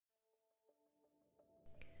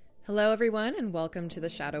Hello, everyone, and welcome to the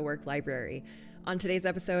Shadow Work Library. On today's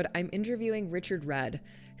episode, I'm interviewing Richard Rudd,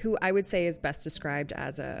 who I would say is best described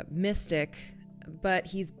as a mystic, but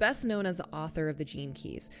he's best known as the author of The Gene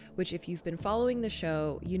Keys, which, if you've been following the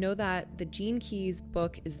show, you know that the Gene Keys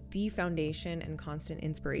book is the foundation and constant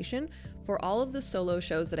inspiration for all of the solo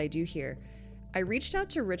shows that I do here. I reached out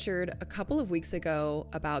to Richard a couple of weeks ago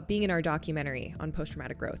about being in our documentary on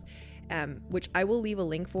post-traumatic growth, which I will leave a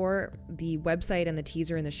link for, the website and the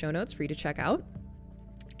teaser in the show notes for you to check out.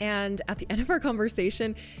 And at the end of our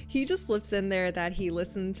conversation, he just slips in there that he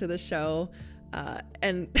listened to the show.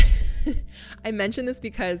 And I mention this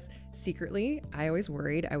because secretly, I always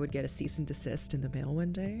worried I would get a cease and desist in the mail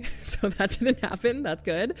one day. So that didn't happen. That's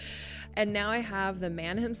good. And now I have the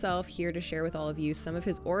man himself here to share with all of you some of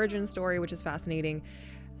his origin story, which is fascinating,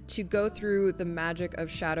 to go through the magic of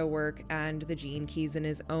shadow work and the Gene Keys in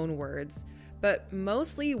his own words. But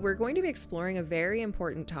mostly, we're going to be exploring a very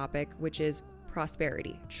important topic, which is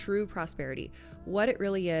prosperity, true prosperity, what it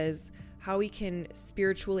really is, how we can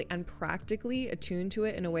spiritually and practically attune to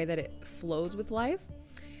it in a way that it flows with life.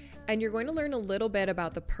 And you're going to learn a little bit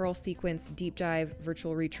about the Pearl Sequence Deep Dive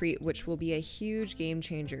Virtual Retreat, which will be a huge game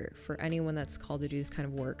changer for anyone that's called to do this kind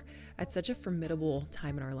of work at such a formidable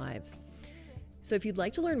time in our lives. So if you'd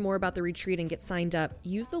like to learn more about the retreat and get signed up,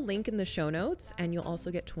 use the link in the show notes and you'll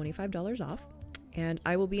also get $25 off. And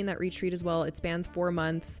I will be in that retreat as well. It spans 4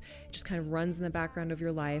 months. It just kind of runs in the background of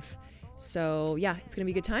your life. So yeah, it's going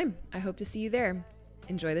to be a good time. I hope to see you there.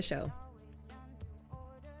 Enjoy the show.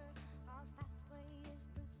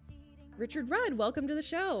 Richard Rudd, welcome to the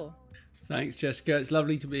show. Thanks, Jessica. It's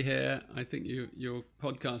lovely to be here. I think your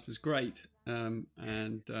podcast is great, and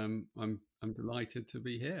I'm delighted to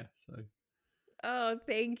be here. So, oh,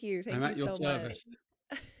 thank you. I'm at your service.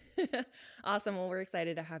 Awesome. Well, we're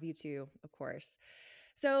excited to have you too, of course.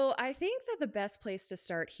 So, I think that the best place to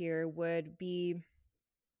start here would be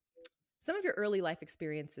some of your early life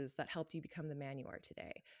experiences that helped you become the man you are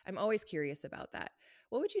today. I'm always curious about that.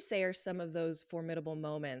 What would you say are some of those formidable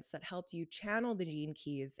moments that helped you channel the Gene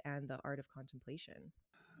Keys and the art of contemplation?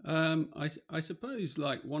 I suppose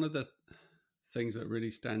like one of the things that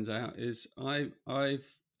really stands out is I've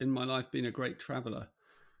in my life been a great traveler,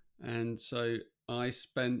 and so I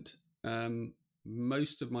spent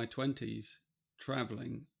most of my 20s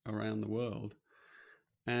traveling around the world.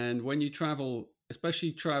 And when you travel,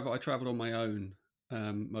 I traveled on my own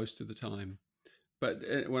most of the time. But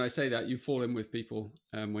when I say that, you fall in with people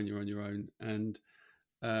when you're on your own. And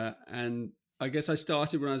I guess I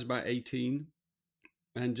started when I was about 18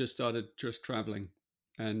 and just started traveling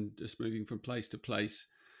and just moving from place to place,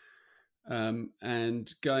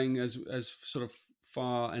 and going as sort of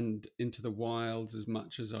far and into the wilds as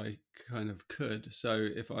much as I kind of could. So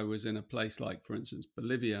if I was in a place like, for instance,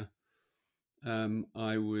 Bolivia,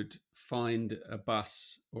 I would find a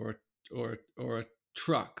bus or a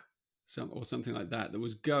truck, or something like that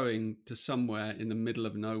was going to somewhere in the middle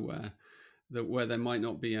of nowhere, where there might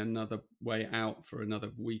not be another way out for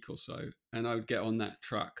another week or so, and I would get on that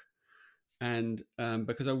truck, and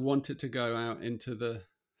because I wanted to go out into the,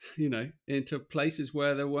 into places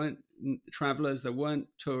where there weren't travelers, there weren't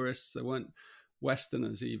tourists, there weren't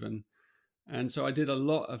Westerners even, and so I did a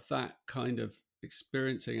lot of that kind of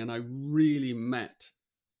experiencing, and I really met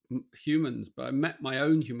humans, but I met my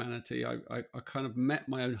own humanity. I kind of met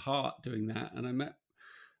my own heart doing that, and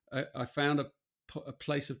I found a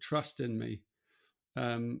place of trust in me,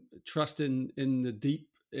 trust in the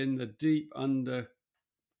deep under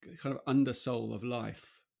kind of undersoul of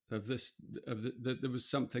life, there was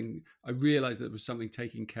something. I realized that there was something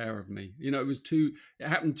taking care of me. It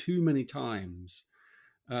happened too many times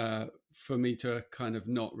for me to kind of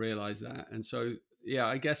not realize that. And so, yeah,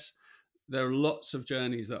 I guess there are lots of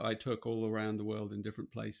journeys that I took all around the world in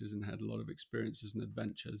different places and had a lot of experiences and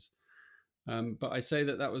adventures. But I say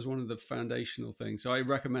that was one of the foundational things. So I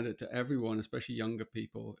recommend it to everyone, especially younger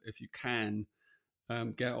people, if you can,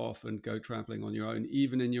 get off and go traveling on your own,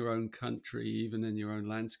 even in your own country, even in your own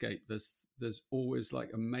landscape. There's always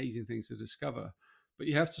like amazing things to discover, but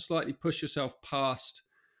you have to slightly push yourself past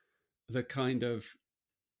the kind of,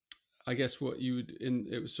 I guess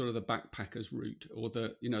it was sort of the backpacker's route, or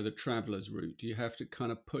the traveler's route. You have to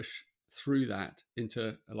kind of push through that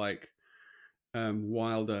into like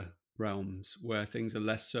wilder realms where things are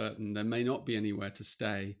less certain. There may not be anywhere to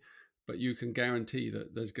stay, but you can guarantee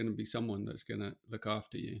that there's going to be someone that's going to look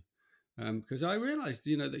after you. Because I realized,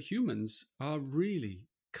 that humans are really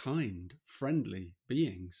kind, friendly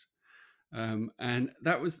beings. And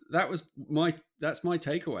that's my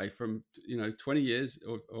takeaway from 20 years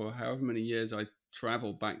or however many years I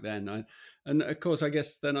traveled back then. And of course, I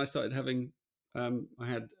guess then I started having I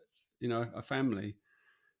had a family,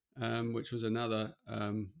 which was another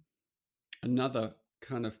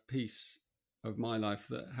kind of piece of my life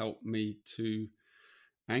that helped me to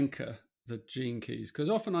anchor the gene keys. Because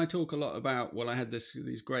often I talk a lot about, well, I had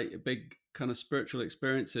these great big kind of spiritual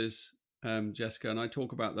experiences, Jessica, and I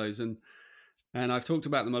talk about those, and I've talked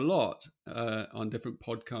about them a lot on different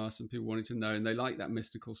podcasts, and people wanting to know, and they like that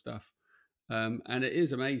mystical stuff. And it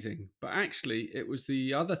is amazing. But actually, it was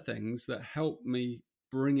the other things that helped me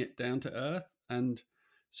bring it down to earth. And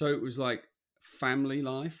so it was like family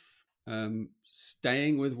life,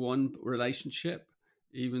 staying with one relationship,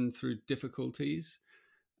 even through difficulties.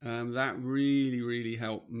 That really, really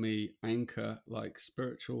helped me anchor like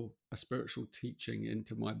a spiritual teaching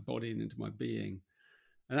into my body and into my being.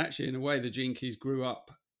 And actually, in a way, the Gene Keys grew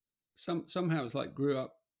up. Somehow, it's like grew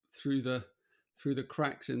up through the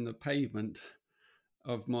cracks in the pavement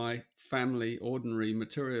of my family, ordinary,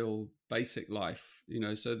 material, basic life.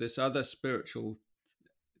 So this other spiritual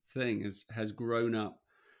thing has grown up,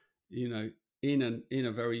 in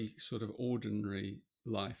a very sort of ordinary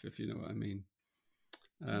life, if you know what I mean.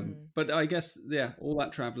 But I guess, all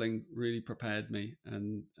that traveling really prepared me,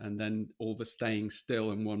 and then all the staying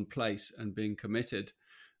still in one place and being committed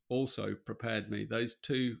also prepared me. Those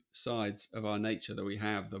two sides of our nature that we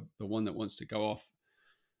have, the one that wants to go off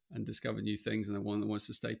and discover new things, and the one that wants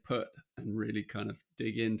to stay put and really kind of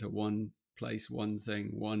dig into one place, one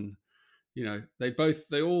thing,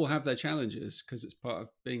 they all have their challenges because it's part of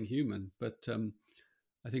being human. But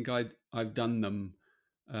I think I've done them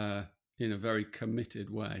in a very committed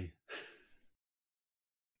way.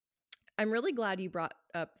 I'm really glad you brought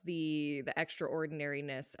up the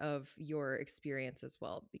extraordinariness of your experience as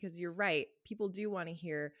well, because you're right. People do want to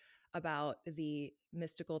hear about the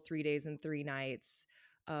mystical 3 days and 3 nights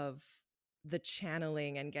of the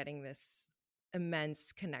channeling and getting this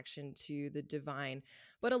immense connection to the divine.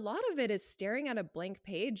 But a lot of it is staring at a blank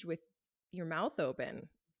page with your mouth open,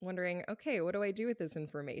 wondering, okay, what do I do with this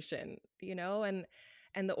information?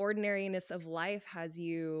 And the ordinariness of life has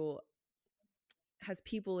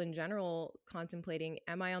people in general contemplating,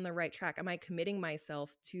 am I on the right track? Am I committing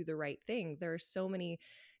myself to the right thing? There are so many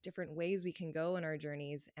different ways we can go in our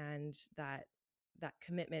journeys, and that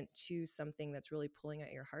commitment to something that's really pulling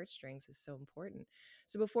at your heartstrings is so important.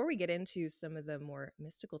 So before we get into some of the more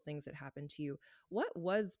mystical things that happened to you, what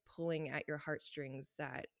was pulling at your heartstrings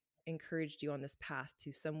that encouraged you on this path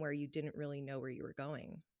to somewhere you didn't really know where you were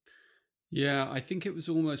going? Yeah, I think it was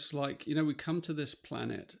almost like, we come to this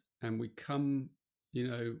planet and we come,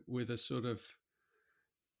 with a sort of,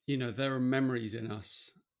 there are memories in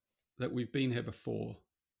us that we've been here before.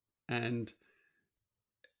 And,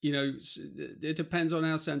 it depends on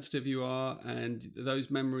how sensitive you are. And those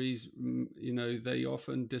memories, they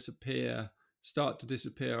often start to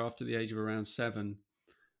disappear after the age of around 7.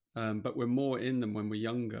 But we're more in them when we're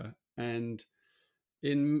younger. And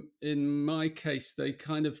in my case, they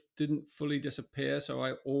kind of didn't fully disappear. So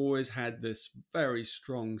I always had this very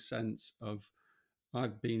strong sense of,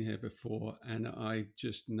 I've been here before, and I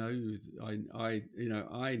just know,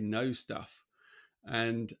 I know stuff,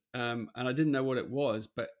 and I didn't know what it was,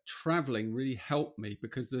 but traveling really helped me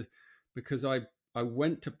because I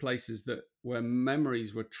went to places where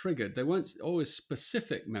memories were triggered. They weren't always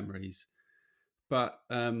specific memories, but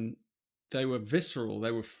they were visceral,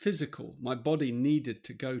 they were physical. My body needed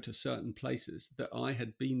to go to certain places that I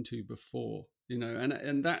had been to before,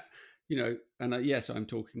 and that, and yes, I'm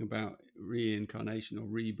talking about reincarnation or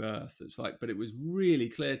rebirth. It's like, but it was really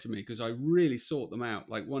clear to me because I really sought them out.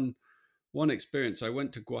 Like one experience, I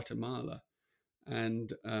went to Guatemala,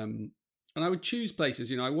 and I would choose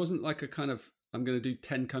places. I wasn't like a kind of, I'm going to do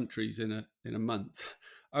 10 countries in a month.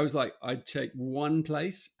 I was like, I'd take one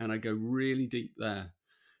place and I'd go really deep there.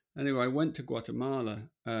 Anyway, I went to Guatemala,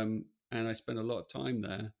 and I spent a lot of time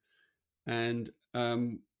there. And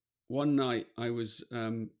one night I was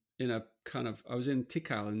I was in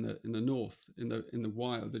Tikal in the north, in the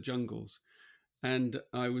wild, the jungles, and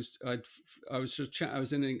I was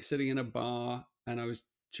sitting in a bar, and I was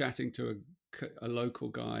chatting to a local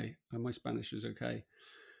guy, and my Spanish was okay,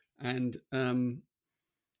 and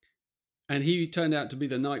he turned out to be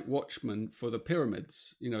the night watchman for the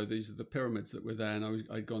pyramids. These are the pyramids that were there, and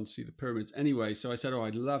I'd gone to see the pyramids anyway. So I said, "Oh,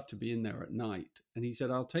 I'd love to be in there at night." And he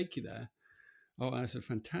said, "I'll take you there." Oh, and I said,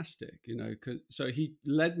 "Fantastic!" So he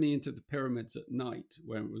led me into the pyramids at night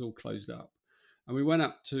when it was all closed up, and we went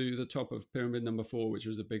up to the top of pyramid number 4, which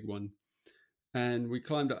was the big one, and we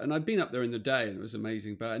climbed up. And I'd been up there in the day, and it was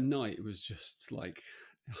amazing, but at night it was just like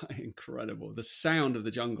incredible. The sound of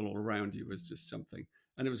the jungle all around you was just something.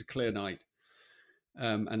 And it was a clear night,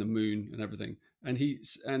 and the moon and everything.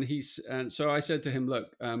 And so I said to him,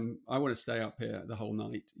 look, I want to stay up here the whole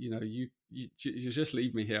night. You just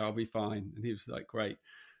leave me here, I'll be fine. And he was like, great.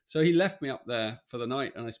 So he left me up there for the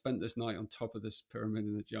night, and I spent this night on top of this pyramid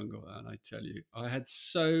in the jungle. And I tell you, I had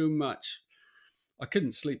so much, I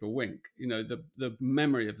couldn't sleep a wink. The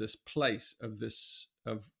memory of this place, of this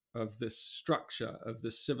structure, of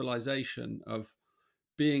this civilization, of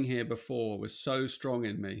being here before was so strong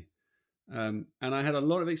in me. And I had a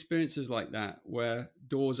lot of experiences like that where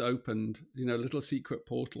doors opened, little secret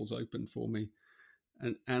portals opened for me.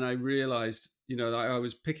 And I realized, that I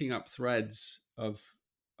was picking up threads of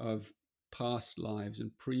past lives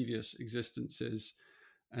and previous existences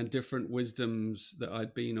and different wisdoms that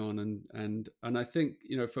I'd been on. And I think,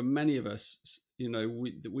 for many of us,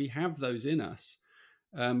 we have those in us.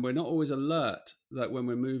 We're not always alert that when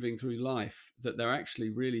we're moving through life, that they're actually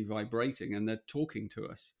really vibrating and they're talking to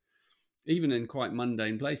us. Even in quite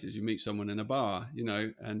mundane places, you meet someone in a bar,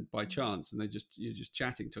 and by chance, and you're just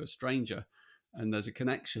chatting to a stranger, and there's a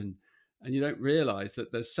connection, and you don't realize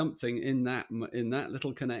that there's something in that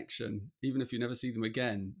little connection. Even if you never see them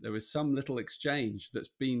again, there was some little exchange that's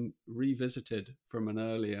been revisited from an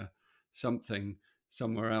earlier something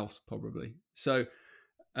somewhere else, probably. So,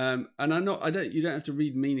 and you don't have to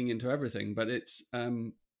read meaning into everything, but it's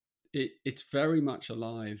very much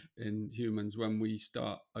alive in humans when we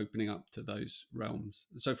start opening up to those realms.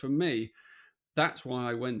 So for me, that's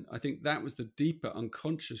why I think that was the deeper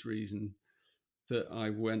unconscious reason that I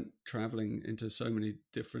went traveling into so many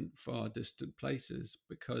different far distant places,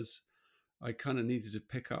 because I kind of needed to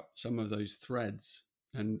pick up some of those threads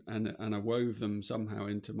and I wove them somehow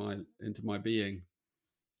into my being.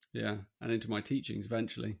 Yeah. And into my teachings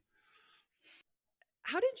eventually.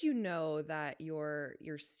 How did you know that your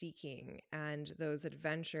seeking and those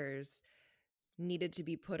adventures needed to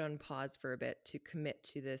be put on pause for a bit to commit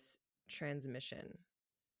to this transmission?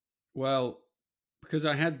 Well, because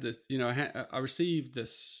I had this, I received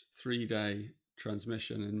this 3-day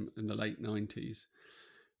transmission in the late 90s.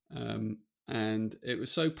 And it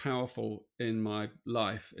was so powerful in my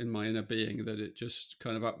life, in my inner being, that it just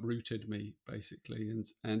kind of uprooted me, basically.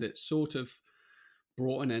 And it sort of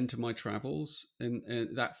brought an end to my travels in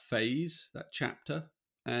that phase, that chapter.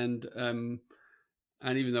 And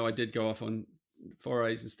even though I did go off on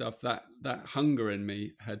forays and stuff, that hunger in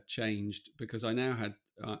me had changed, because I now had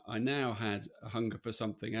a hunger for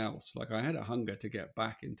something else. Like I had a hunger to get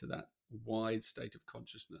back into that wide state of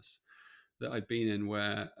consciousness that I'd been in,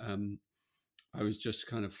 where I was just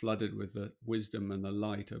kind of flooded with the wisdom and the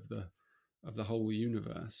light of the whole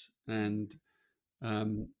universe. And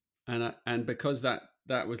because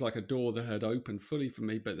that was like a door that had opened fully for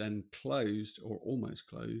me, but then closed or almost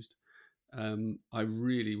closed. I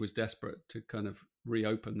really was desperate to kind of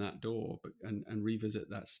reopen that door and revisit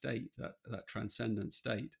that state, that transcendent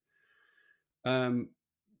state.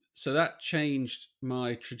 So that changed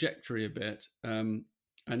my trajectory a bit. And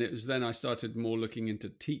it was then I started more looking into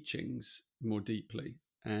teachings more deeply,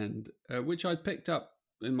 and which I picked up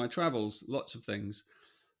in my travels, lots of things.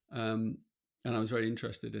 And I was very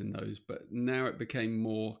interested in those. But now it became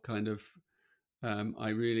more kind of, I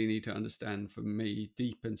really need to understand for me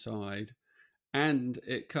deep inside. And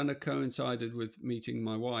it kind of coincided with meeting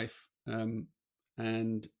my wife,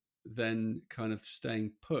 and then kind of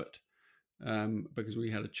staying put, because we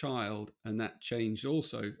had a child, and that changed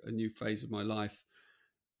also a new phase of my life.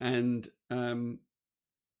 And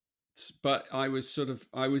but I was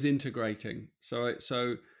integrating.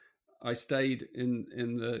 So I stayed in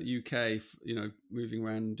the UK, moving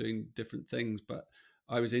around and doing different things, but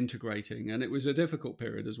I was integrating, and it was a difficult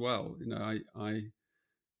period as well.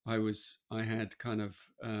 I had kind of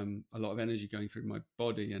a lot of energy going through my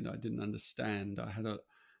body, and I didn't understand. I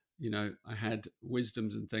had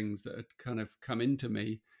wisdoms and things that had kind of come into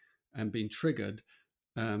me and been triggered,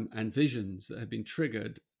 and visions that had been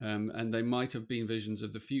triggered, and they might have been visions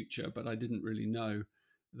of the future, but I didn't really know.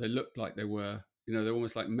 They looked like they were, they're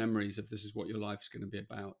almost like memories of this is what your life's going to be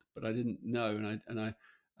about, but I didn't know,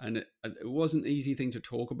 and it wasn't an easy thing to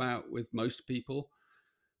talk about with most people,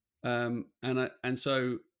 and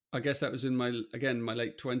so I guess that was in my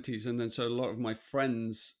late 20s, and then so a lot of my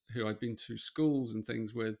friends who I'd been through schools and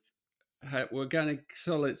things with were getting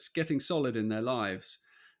solid in their lives.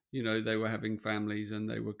 They were having families, and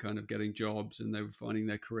they were kind of getting jobs, and they were finding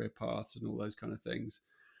their career paths and all those kind of things.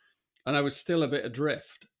 And I was still a bit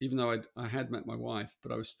adrift, even though I had met my wife,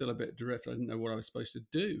 but I was still a bit adrift. I didn't know what I was supposed to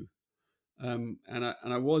do. And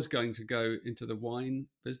I was going to go into the wine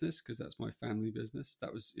business, because that's my family business.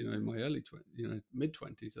 That was, in my mid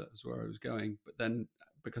 20s, that was where I was going. But then,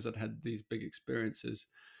 because I'd had these big experiences,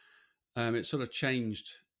 it sort of changed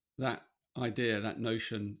that idea, that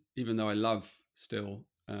notion, even though I love still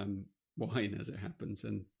wine as it happens,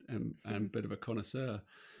 and a bit of a connoisseur,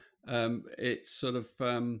 it's sort of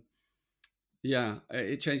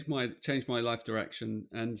it changed my life direction.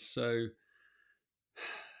 And so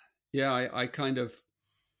I kind of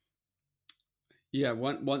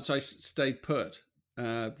once I stayed put,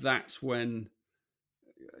 that's when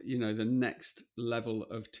the next level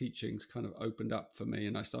of teachings kind of opened up for me,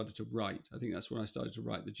 and I started to write. I think that's when I started to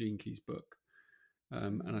write the Gene Keys book,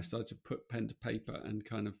 and I started to put pen to paper and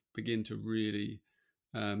kind of begin to really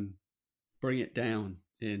bring it down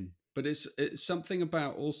in. But it's something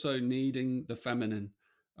about also needing the feminine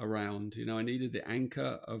around. I needed the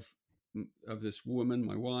anchor of this woman,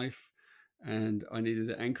 my wife, and I needed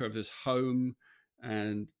the anchor of this home,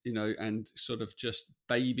 and and sort of just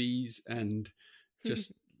babies and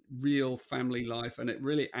just real family life, and it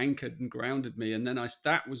really anchored and grounded me. And then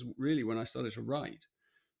that was really when I started to write,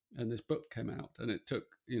 and this book came out. And it took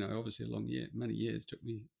obviously many years. It took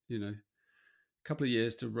me a couple of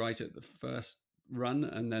years to write it the first run,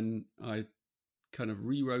 and then I kind of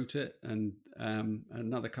rewrote it, and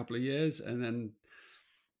another couple of years, and then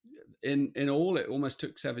in all it almost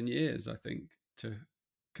took 7 years, I think, to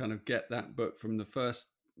kind of get that book from the first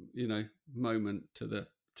moment to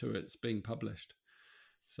its being published.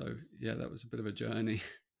 So that was a bit of a journey.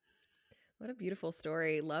 What a beautiful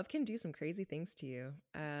story. Love can do some crazy things to you.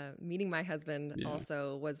 Meeting my husband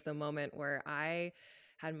also was the moment where I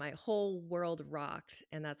had my whole world rocked.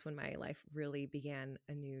 And that's when my life really began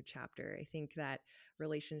a new chapter. I think that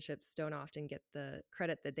relationships don't often get the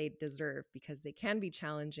credit that they deserve because they can be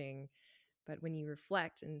challenging. But when you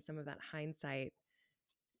reflect in some of that hindsight,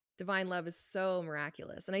 divine love is so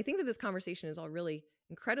miraculous. And I think that this conversation is all really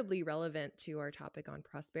incredibly relevant to our topic on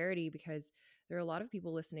prosperity, because there are a lot of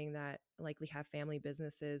people listening that likely have family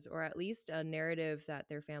businesses, or at least a narrative that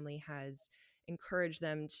their family has encouraged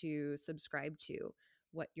them to subscribe to,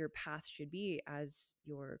 what your path should be as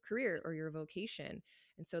your career or your vocation.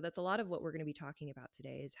 And so that's a lot of what we're going to be talking about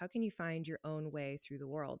today, is how can you find your own way through the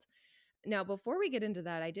world? Now, before we get into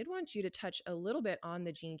that, I did want you to touch a little bit on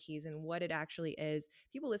the Gene Keys and what it actually is.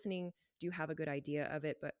 People listening do have a good idea of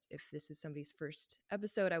it, but if this is somebody's first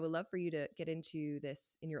episode, I would love for you to get into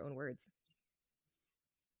this in your own words.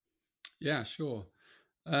 Yeah, sure.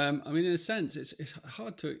 I mean, in a sense, it's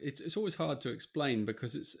hard to it's always hard to explain,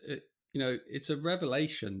 because it's a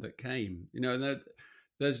revelation that came.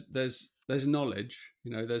 There's knowledge.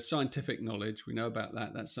 There's scientific knowledge. We know about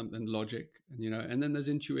that. That's something, logic, and then there's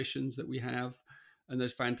intuitions that we have, and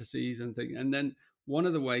there's fantasies and things. And then one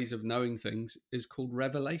of the ways of knowing things is called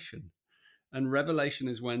revelation. And revelation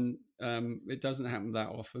is when it doesn't happen that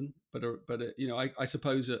often, but I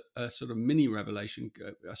suppose a sort of mini revelation,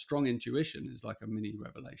 a strong intuition is like a mini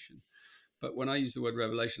revelation. But when I use the word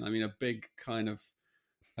revelation, I mean a big kind of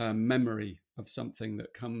memory of something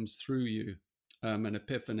that comes through you, an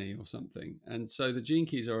epiphany or something. And so the Gene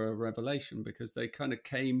Keys are a revelation, because they kind of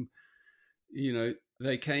came,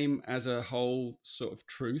 they came as a whole sort of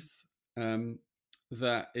truth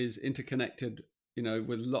that is interconnected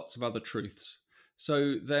with lots of other truths.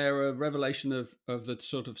 So they're a revelation of the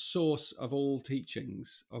sort of source of all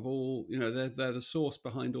teachings, of all, they're the source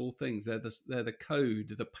behind all things. They're the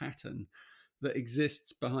code, the pattern that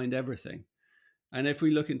exists behind everything. And if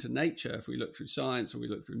we look into nature, if we look through science, or we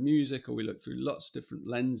look through music, or we look through lots of different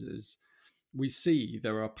lenses, we see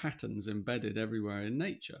there are patterns embedded everywhere in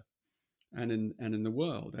nature and in the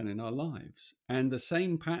world and in our lives. And the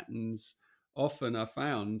same patterns often are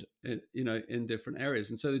found in different areas.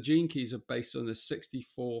 And so the Gene Keys are based on this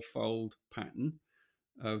 64-fold pattern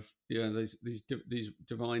of these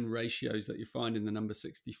divine ratios that you find in the number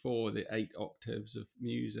 64, the 8 octaves of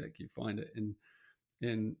music. You find it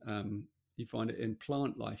in you find it in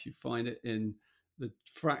plant life. You find it in the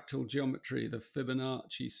fractal geometry, the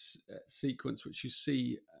Fibonacci sequence, which you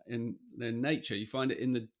see in nature. You find it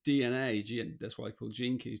in the DNA. That's why I call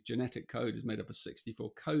Gene Keys. Genetic code is made up of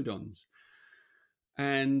 64 codons.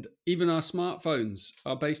 And even our smartphones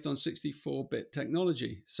are based on 64-bit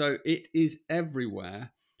technology. So it is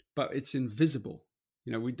everywhere, but it's invisible.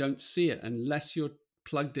 We don't see it unless you're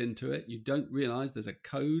plugged into it. You don't realize there's a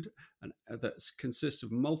code that consists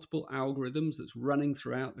of multiple algorithms that's running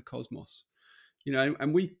throughout the cosmos.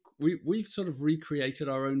 And we've sort of recreated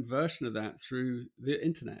our own version of that through the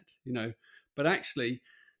internet, but actually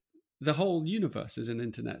the whole universe is an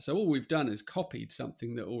internet. So all we've done is copied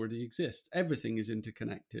something that already exists. Everything is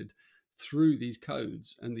interconnected through these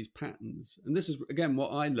codes and these patterns. And this is, again, what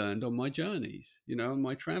I learned on my journeys, on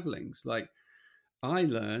my travelings. Like, I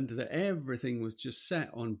learned that everything was just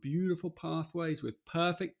set on beautiful pathways with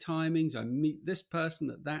perfect timings. I meet this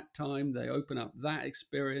person at that time, they open up that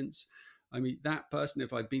experience. I meet that person.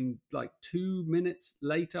 If I'd been like 2 minutes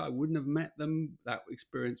later, I wouldn't have met them. That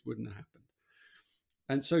experience wouldn't have happened.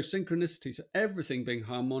 And so synchronicity, so everything being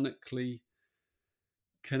harmonically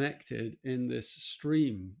connected in this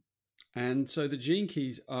stream. And so the gene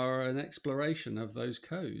keys are an exploration of those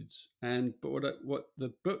codes. But what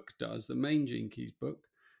the book does, the main Gene Keys book,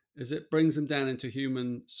 is it brings them down into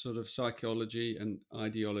human sort of psychology and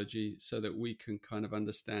ideology so that we can kind of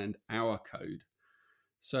understand our code.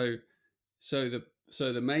 So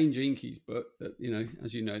the main Gene Keys book, that, you know,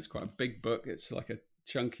 as you know, it's quite a big book. It's like a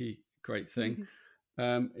chunky, great thing.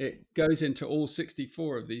 It goes into all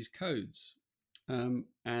 64 of these codes.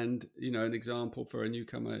 And, you know, an example for a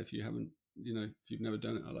newcomer, if you haven't, you know, if you've never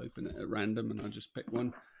done it, I'll open it at random and I'll just pick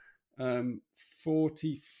one.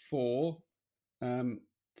 44.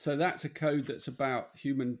 So that's a code that's about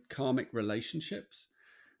human karmic relationships.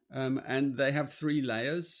 And they have 3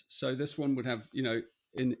 layers. So this one would have, you know,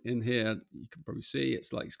 in here, you can probably see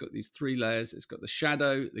it's got these 3 layers. It's got the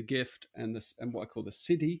shadow, the gift, and what I call the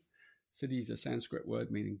siddhi. Siddhi is a Sanskrit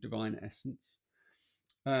word meaning divine essence.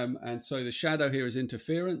 And so the shadow here is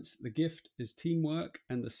interference, the gift is teamwork,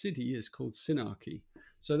 and the siddhi is called synarchy.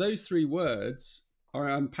 So those 3 words are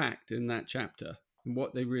unpacked in that chapter and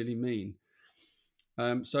what they really mean.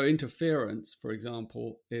 So interference, for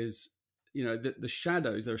example, is, you know, the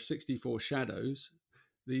shadows. There are 64 shadows.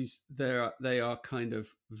 They are kind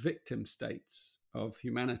of victim states of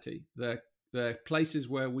humanity. They're places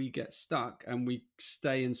where we get stuck and we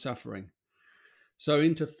stay in suffering. So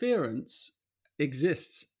interference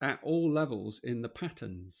exists at all levels in the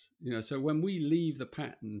patterns, you know. So when we leave the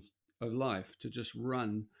patterns of life to just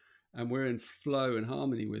run and we're in flow and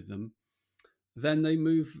harmony with them, then they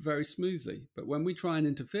move very smoothly. But when we try and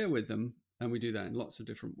interfere with them, and we do that in lots of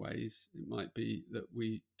different ways, it might be that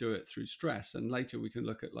we do it through stress. And later we can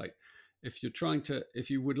look at, like, if you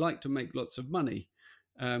would like to make lots of money,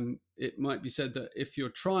 it might be said that if you're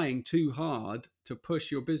trying too hard to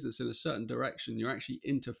push your business in a certain direction, you're actually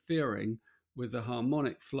interfering with the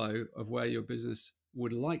harmonic flow of where your business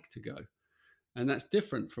would like to go. And that's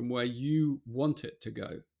different from where you want it to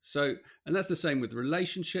go. So, and that's the same with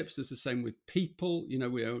relationships. It's the same with people. You know,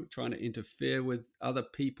 we are trying to interfere with other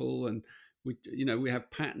people, and we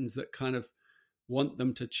have patterns that kind of want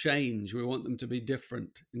them to change. We want them to be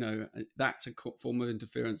different. You know, that's a form of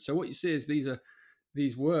interference. So what you see is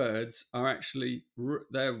these words are actually,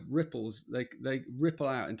 they're ripples. They ripple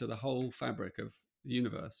out into the whole fabric of the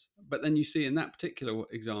universe. But then you see in that particular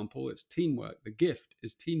example, it's teamwork. The gift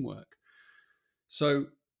is teamwork. So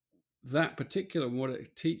that particular, what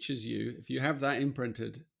it teaches you, if you have that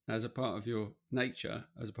imprinted as a part of your nature,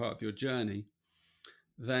 as a part of your journey,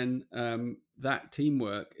 then that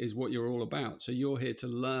teamwork is what you're all about. So you're here to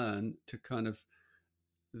learn the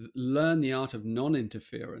art of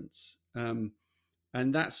non-interference.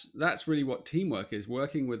 And that's really what teamwork is: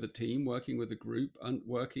 working with a team, working with a group,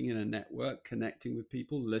 working in a network, connecting with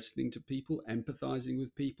people, listening to people, empathizing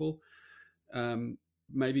with people,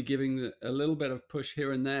 maybe giving a little bit of push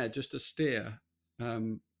here and there just to steer,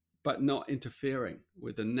 but not interfering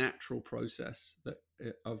with the natural process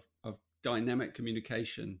of dynamic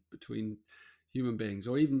communication between human beings,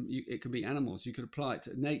 or even it could be animals. You could apply it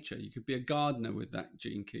to nature. You could be a gardener with that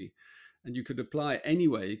gene key. And you could apply it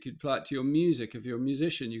anyway. You could apply it to your music if you're a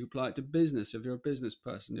musician. You could apply it to business if you're a business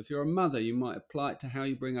person. If you're a mother, you might apply it to how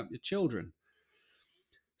you bring up your children.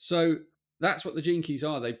 So that's what the gene keys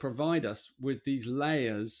are. They provide us with these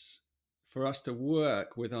layers for us to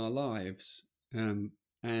work with our lives. And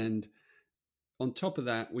on top of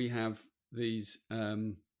that, we have these,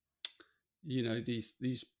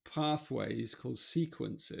 these pathways called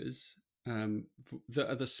sequences, that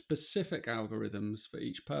are the specific algorithms for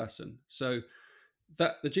each person. So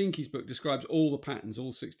that the Gene Keys book describes all the patterns,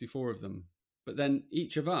 all 64 of them. But then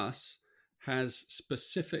each of us has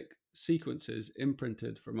specific sequences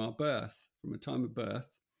imprinted from our birth, from a time of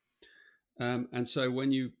birth. And so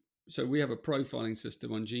we have a profiling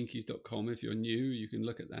system on genekeys.com. If you're new, you can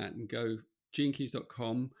look at that and go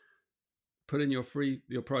genekeys.com, put in your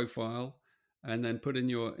profile, and then put in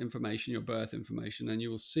your information, your birth information, and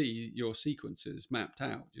you will see your sequences mapped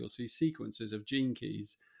out. You'll see sequences of gene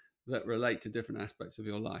keys that relate to different aspects of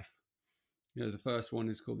your life. You know, the first one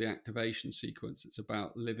is called the activation sequence. It's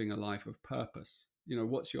about living a life of purpose. You know,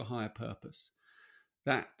 what's your higher purpose?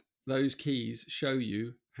 Those keys show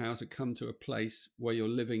you how to come to a place where you're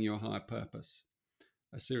living your higher purpose,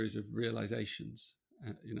 a series of realizations,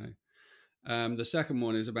 The second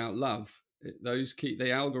one is about love. The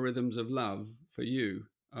algorithms of love for you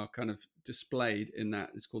are kind of displayed in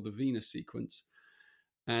that. It's called the Venus sequence,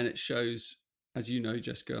 and it shows, as you know,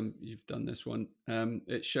 Jessica, you've done this one.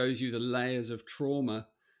 It shows you the layers of trauma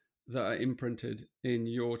that are imprinted in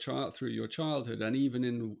your child through your childhood, and even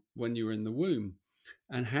in when you were in the womb,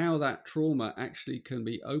 and how that trauma actually can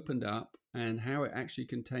be opened up, and how it actually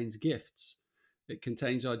contains gifts. It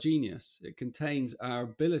contains our genius. It contains our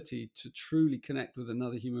ability to truly connect with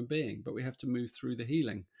another human being. But we have to move through the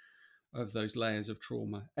healing of those layers of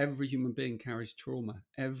trauma. Every human being carries trauma.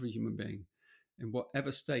 Every human being, in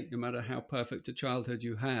whatever state, no matter how perfect a childhood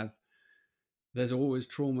you have, there's always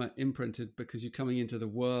trauma imprinted, because you're coming into the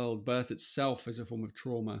world. Birth itself is a form of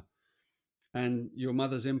trauma. And your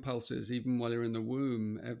mother's impulses, even while you're in the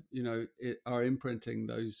womb, are imprinting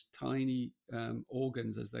those tiny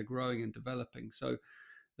organs as they're growing and developing. So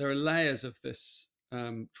there are layers of this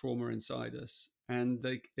trauma inside us, and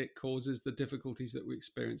it causes the difficulties that we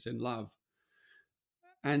experience in love.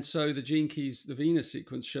 And so the Gene Keys, the Venus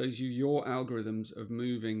sequence, shows you your algorithms of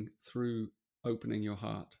moving through opening your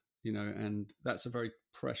heart, and that's a very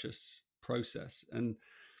precious process. And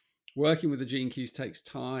working with the Gene Keys takes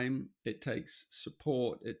time, it takes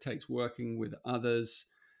support, it takes working with others,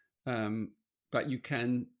 but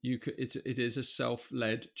it is a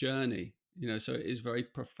self-led journey, so it is very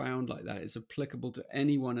profound like that. It's applicable to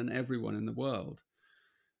anyone and everyone in the world.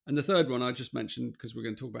 And the third one I just mentioned, because we're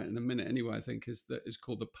going to talk about it in a minute anyway, I think is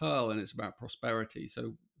called the Pearl, and it's about prosperity.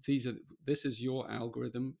 So this is your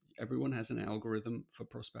algorithm. Everyone has an algorithm for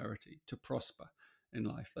prosperity, to prosper in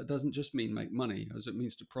life. That doesn't just mean make money, as it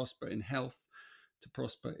means to prosper in health, to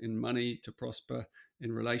prosper in money, to prosper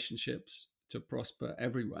in relationships, to prosper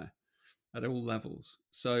everywhere at all levels.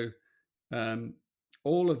 So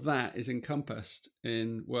all of that is encompassed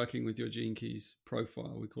in working with your Gene Keys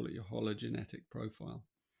profile. We call it your hologenetic profile.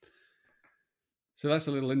 So that's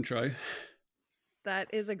a little intro. That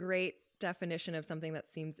is a great definition of something that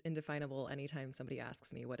seems indefinable anytime somebody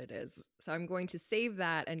asks me what it is. So I'm going to save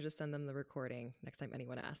that and just send them the recording next time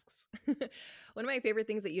anyone asks. One of my favorite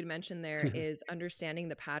things that you'd mentioned there is understanding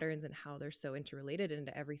the patterns and how they're so interrelated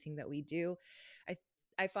into everything that we do.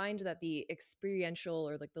 I find that the experiential,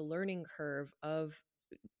 or like the learning curve of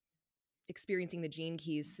experiencing the Gene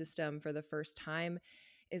Keys system for the first time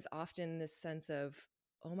is often this sense of,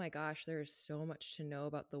 oh my gosh, there's so much to know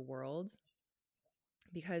about the world,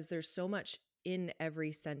 because there's so much in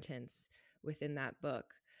every sentence within that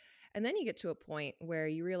book. And then you get to a point where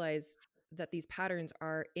you realize that these patterns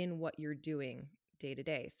are in what you're doing day to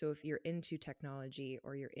day. So if you're into technology,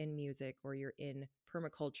 or you're in music, or you're in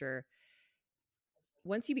permaculture,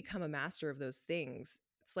 once you become a master of those things,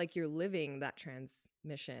 it's like you're living that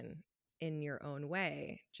transmission in your own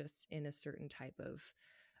way, just in a certain type of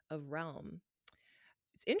realm.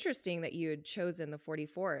 It's interesting that you had chosen the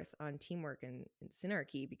 44th on teamwork and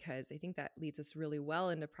synarchy, because I think that leads us really well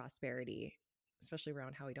into prosperity, especially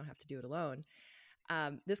around how we don't have to do it alone.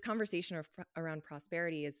 This conversation around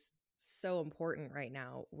prosperity is so important right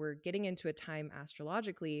now. We're getting into a time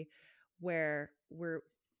astrologically where we're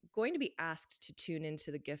going to be asked to tune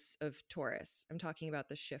into the gifts of Taurus. I'm talking about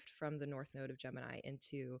the shift from the North Node of Gemini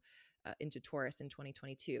into Taurus in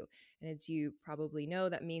 2022. And as you probably know,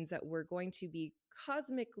 that means that we're going to be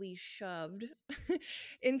cosmically shoved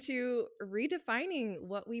into redefining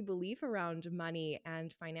what we believe around money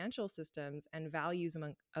and financial systems and values,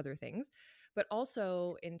 among other things, but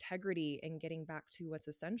also integrity and getting back to what's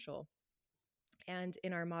essential. And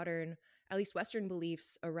in our modern, at least Western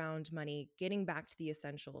beliefs around money, getting back to the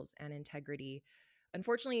essentials and integrity,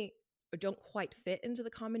 unfortunately, don't quite fit into the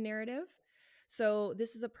common narrative. So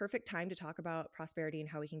this is a perfect time to talk about prosperity and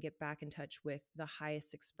how we can get back in touch with the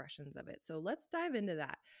highest expressions of it. So let's dive into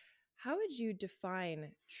that. How would you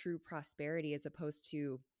define true prosperity as opposed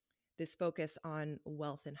to this focus on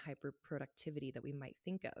wealth and hyperproductivity that we might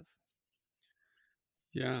think of?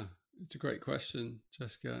 Yeah, it's a great question,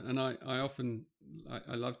 Jessica. And I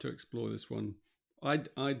love to explore this one. I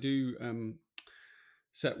do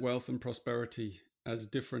set wealth and prosperity as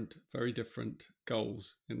very different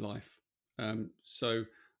goals in life. So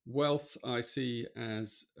wealth I see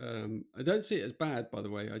as, I don't see it as bad, by the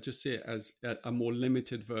way. I just see it as a more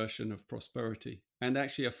limited version of prosperity, and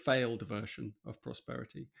actually a failed version of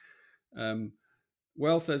prosperity.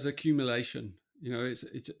 Wealth as accumulation,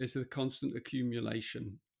 it's a constant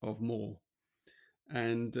accumulation of more.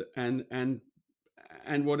 And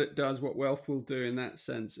what it does, what wealth will do in that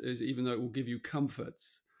sense is, even though it will give you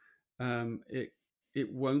comforts,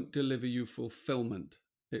 it won't deliver you fulfillment.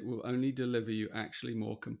 It will only deliver you actually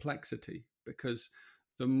more complexity, because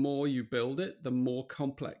the more you build it, the more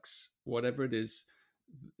complex whatever it is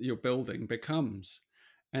you're building becomes,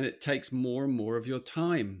 and it takes more and more of your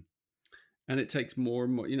time, and it takes more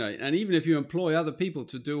and more, and even if you employ other people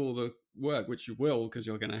to do all the work, which you will, because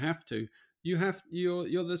you're going to have to,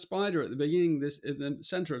 you're the spider at the beginning, this in the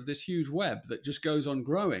center of this huge web that just goes on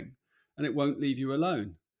growing, and it won't leave you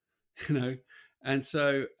alone. And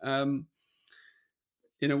so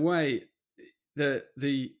in a way, the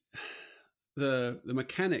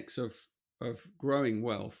mechanics of growing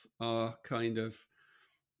wealth are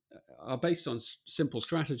based on simple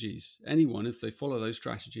strategies. Anyone, if they follow those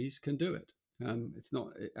strategies, can do it. It's not,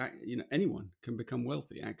 anyone can become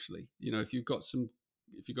wealthy. Actually, if you've got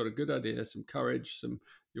a good idea, some courage,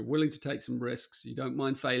 you're willing to take some risks, you don't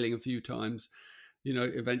mind failing a few times,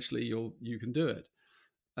 eventually you can do it.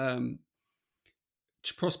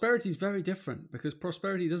 Prosperity is very different, because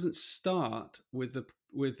prosperity doesn't start with the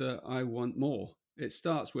I want more. It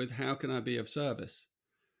starts with how can I be of service,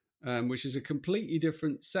 which is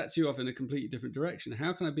sets you off in a completely different direction.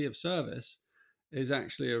 How can I be of service is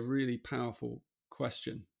actually a really powerful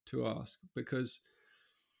question to ask, because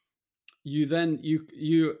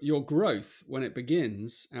your growth, when it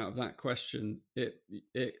begins out of that question, it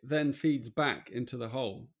then feeds back into the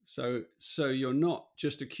whole. So you're not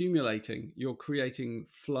just accumulating, you're creating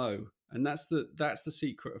flow. And that's the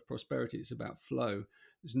secret of prosperity. It's about flow.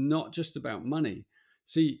 It's not just about money.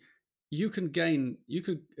 See, you could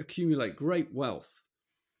accumulate great wealth,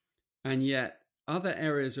 and yet other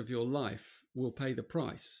areas of your life will pay the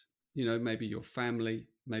price. Maybe your family,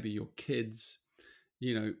 maybe your kids,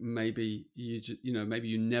 maybe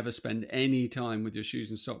you never spend any time with your shoes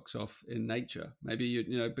and socks off in nature. Maybe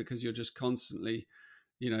because you're just constantly,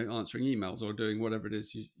 answering emails or doing whatever it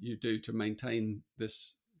is you do to maintain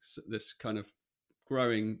this kind of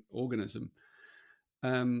growing organism.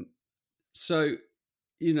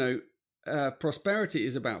 Prosperity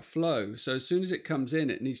is about flow. So as soon as it comes in,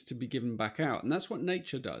 it needs to be given back out. And that's what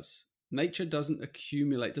nature does. Nature doesn't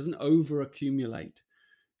accumulate, doesn't over accumulate.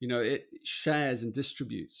 It shares and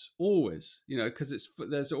distributes always, because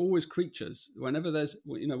there's always creatures. Whenever there's,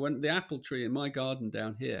 when the apple tree in my garden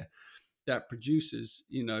down here that produces,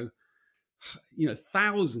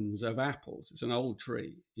 thousands of apples. It's an old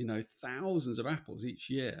tree, thousands of apples each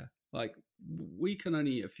year. Like, we can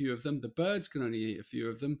only eat a few of them. The birds can only eat a few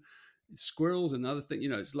of them. Squirrels, another thing,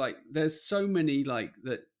 it's like there's so many like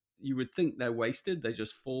that you would think they're wasted. They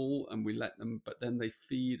just fall and we let them, but then they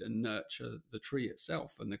feed and nurture the tree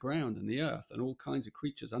itself and the ground and the earth and all kinds of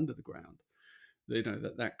creatures under the ground.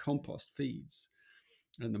 That compost feeds,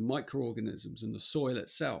 and the microorganisms and the soil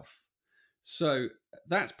itself. So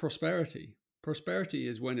that's prosperity. Prosperity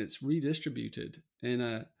is when it's redistributed in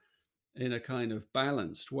a kind of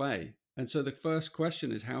balanced way. And so the first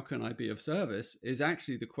question is, how can I be of service, is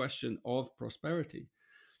actually the question of prosperity.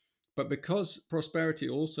 But because prosperity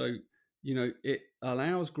also, it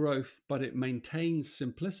allows growth, but it maintains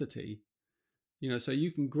simplicity, so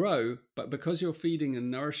you can grow, but because you're feeding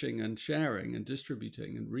and nourishing and sharing and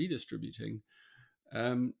distributing and redistributing,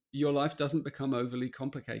 your life doesn't become overly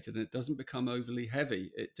complicated, and it doesn't become overly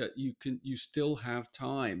heavy. You still have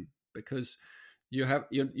time, because you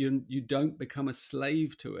don't become a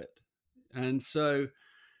slave to it. And so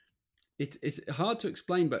it's hard to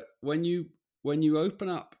explain, but when you open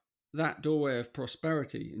up that doorway of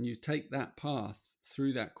prosperity and you take that path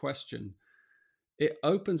through that question, it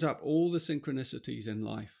opens up all the synchronicities in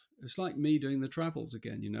life. It's like me doing the travels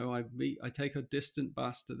again. I take a distant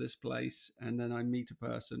bus to this place, and then I meet a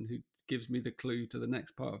person who gives me the clue to the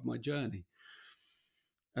next part of my journey.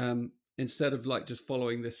 Instead of like just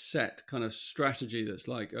following this set kind of strategy that's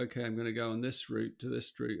like, okay, I'm going to go on this route to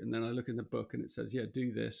this route, and then I look in the book and it says, yeah,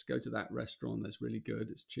 do this, go to that restaurant that's really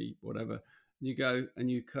good, it's cheap, whatever. And you go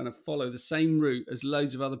and you kind of follow the same route as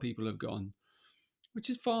loads of other people have gone, which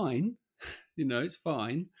is fine. It's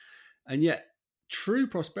fine. And yet true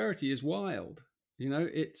prosperity is wild.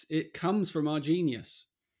 It comes from our genius.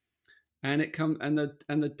 And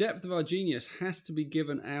the depth of our genius has to be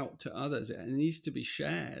given out to others. It needs to be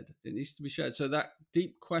shared. So that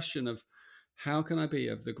deep question of how can I be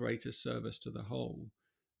of the greatest service to the whole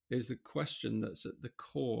is the question that's at the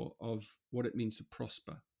core of what it means to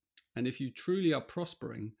prosper. And if you truly are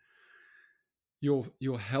prospering,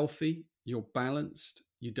 you're healthy, you're balanced,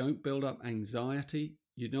 you don't build up anxiety,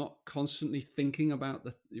 you're not constantly thinking about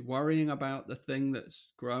worrying about the thing that's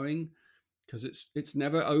growing. Because it's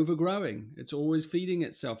never overgrowing. It's always feeding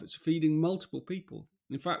itself. It's feeding multiple people.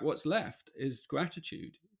 In fact, what's left is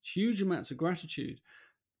gratitude, huge amounts of gratitude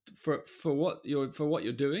for what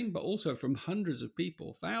you're doing, but also from hundreds of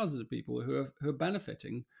people, thousands of people who are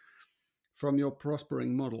benefiting from your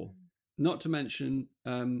prospering model. Not to mention,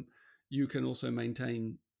 you can also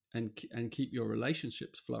maintain and keep your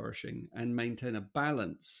relationships flourishing and maintain a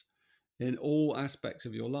balance in all aspects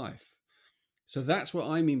of your life. So that's what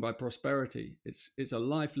I mean by prosperity. It's a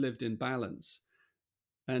life lived in balance.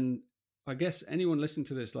 And I guess anyone listening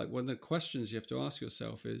to this, like, one of the questions you have to ask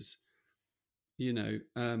yourself is, do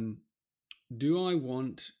I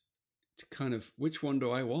want to kind of, which one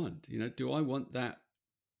do I want? Do I want that,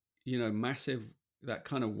 massive, that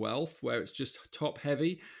kind of wealth where it's just top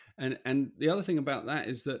heavy? And the other thing about that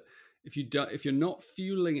is that if you're not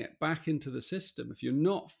fueling it back into the system, if you're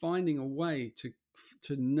not finding a way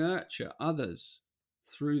to nurture others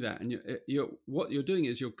through that, and what you're doing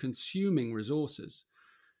is you're consuming resources,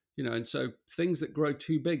 and so things that grow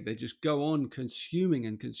too big, they just go on consuming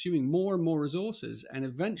and consuming more and more resources, and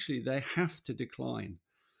eventually they have to decline.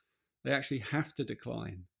 They actually have to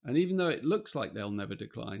decline. And even though it looks like they'll never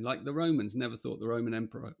decline, like the Romans never thought the Roman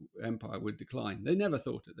Empire would decline. They never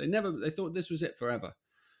thought it. They thought this was it forever.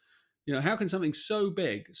 How can something so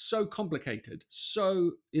big, so complicated,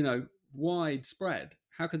 so, widespread,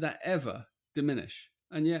 how could that ever diminish?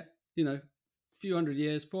 And yet, a few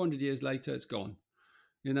 400 years later, it's gone,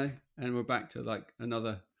 and we're back to like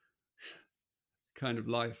another kind of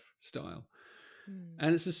lifestyle.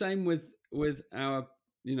 And it's the same with our,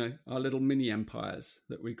 our little mini empires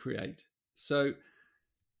that we create. So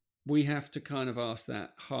we have to kind of ask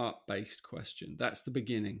that heart-based question. That's the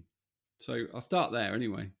beginning. So I'll start there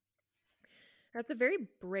anyway. That's a very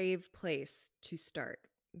brave place to start,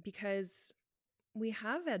 because we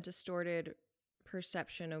have a distorted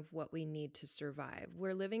perception of what we need to survive.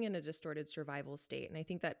 We're living in a distorted survival state. And I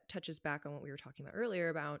think that touches back on what we were talking about earlier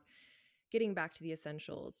about getting back to the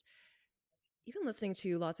essentials. Even listening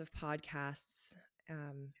to lots of podcasts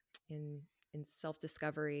in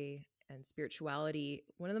self-discovery and spirituality,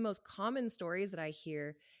 one of the most common stories that I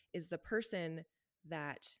hear is the person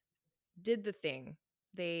that did the thing.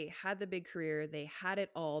 They had the big career, they had it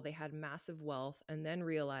all, they had massive wealth, and then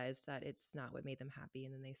realized that it's not what made them happy,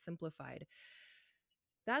 and then they simplified.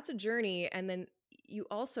 That's a journey. And then you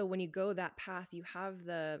also, when you go that path, you have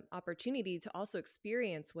the opportunity to also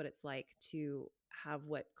experience what it's like to have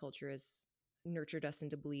what culture has nurtured us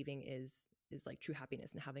into believing is like true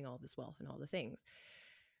happiness and having all this wealth and all the things.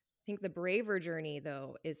 I think the braver journey,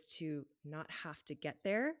 though, is to not have to get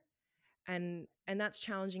there. And that's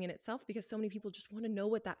challenging in itself, because so many people just want to know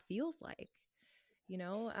what that feels like.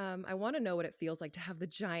 I want to know what it feels like to have the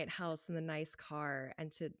giant house and the nice car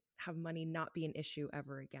and to have money not be an issue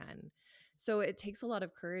ever again. So it takes a lot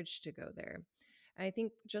of courage to go there. And I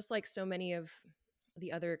think just like so many of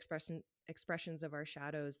the other expressions of our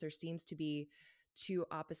shadows, there seems to be two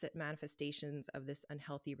opposite manifestations of this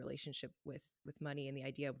unhealthy relationship with money and the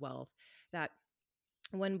idea of wealth. That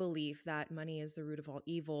one belief that money is the root of all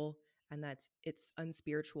evil, and it's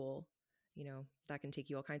unspiritual, that can take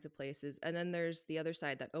you all kinds of places. And then there's the other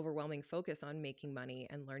side, that overwhelming focus on making money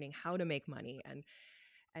and learning how to make money,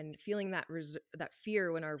 and feeling that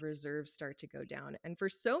fear when our reserves start to go down. And for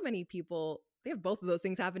so many people, they have both of those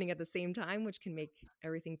things happening at the same time, which can make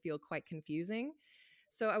everything feel quite confusing.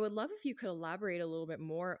 So I would love if you could elaborate a little bit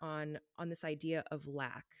more on this idea of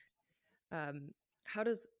lack. How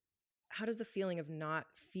does the feeling of not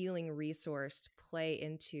feeling resourced play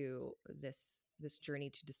into this journey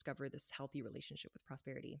to discover this healthy relationship with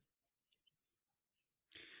prosperity?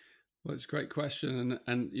 Well, it's a great question.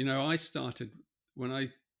 And I started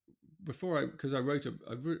because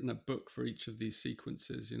I've written a book for each of these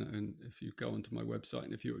sequences, and if you go onto my website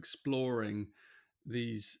and if you're exploring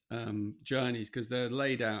these journeys, because they're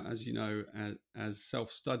laid out, as as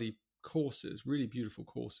self-study courses, really beautiful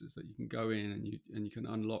courses that you can go in and you can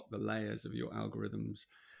unlock the layers of your algorithms.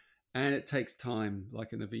 And it takes time,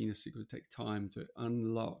 like in the Venus sequence, it takes time to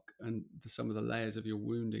unlock some of the layers of your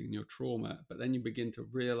wounding and your trauma. But then you begin to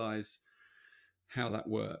realize how that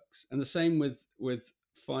works. And the same with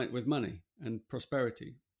money and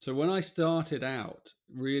prosperity. So when I started out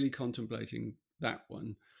really contemplating that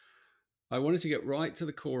one, I wanted to get right to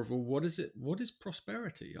the core of, well, what is it? What is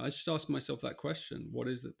prosperity? I just asked myself that question. What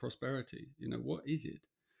is the prosperity? What is it?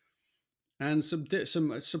 And some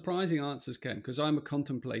surprising answers came, because I'm a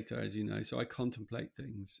contemplator, as you know, so I contemplate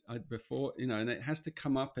things and it has to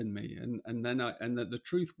come up in me, and then the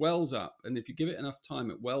truth wells up, and if you give it enough time,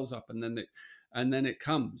 it wells up, and then it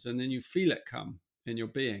comes, and then you feel it come in your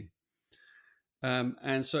being.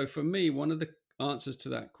 And so for me, one of the answers to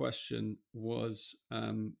that question was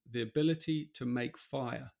the ability to make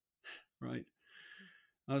fire, right?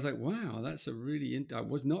 I was like, wow, that's I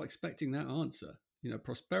was not expecting that answer.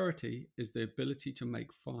 Prosperity is the ability to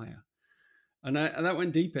make fire. And that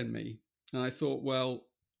went deep in me. And I thought, well,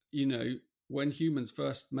 when humans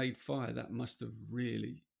first made fire, that must have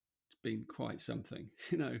really been quite something,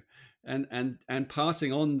 and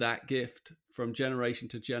passing on that gift from generation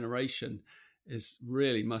to generation is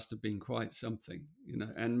really must have been quite something,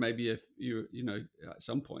 and maybe if at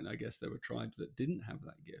some point, I guess there were tribes that didn't have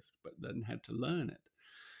that gift, but then had to learn it.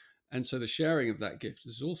 And so the sharing of that gift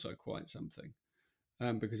is also quite something,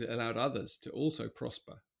 because it allowed others to also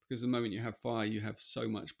prosper. Because the moment you have fire, you have so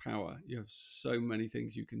much power. You have so many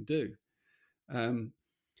things you can do. And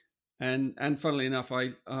funnily enough,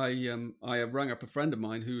 I rang up a friend of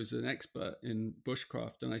mine who was an expert in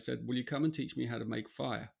bushcraft, and I said, "Will you come and teach me how to make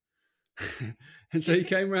fire?" And so he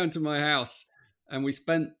came round to my house, and we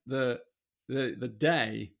spent the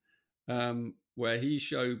day where he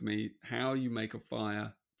showed me how you make a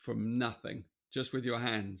fire from nothing, just with your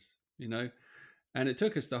hands, And it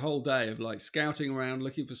took us the whole day of like scouting around,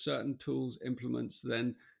 looking for certain tools, implements,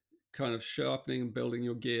 then kind of sharpening and building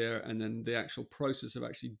your gear, and then the actual process of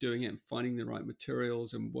actually doing it and finding the right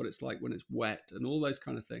materials and what it's like when it's wet and all those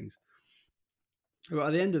kind of things. But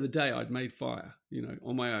at the end of the day, I'd made fire,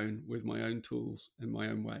 on my own, with my own tools in my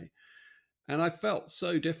own way. And I felt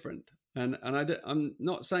so different. And I'm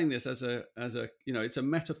not saying this as a it's a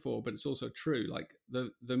metaphor, but it's also true. Like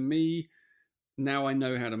the me, now I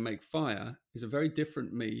know how to make fire, is a very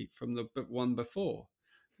different me from the one before.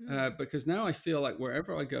 Because now I feel like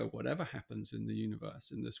wherever I go, whatever happens in the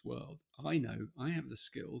universe, in this world, I know I have the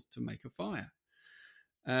skills to make a fire.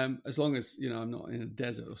 As long as, I'm not in a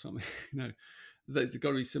desert or something, there's got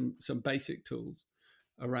to be some basic tools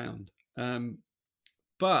around.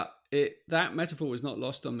 But that metaphor was not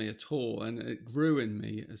lost on me at all. And it grew in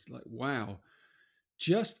me as like, wow,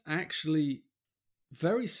 just actually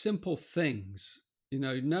very simple things,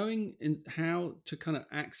 knowing how to kind of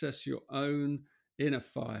access your own inner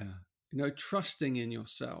fire, trusting in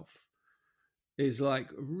yourself is like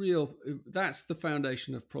that's the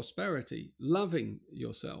foundation of prosperity. Loving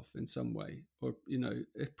yourself in some way, or,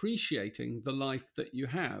 appreciating the life that you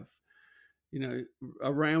have,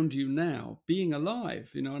 around you now, being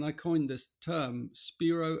alive, and I coined this term,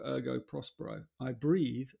 spiro ergo prospero. I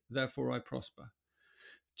breathe, therefore I prosper.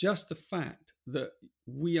 Just the fact that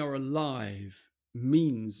we are alive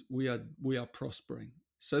means we are prospering.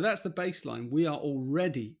 So that's the baseline. We are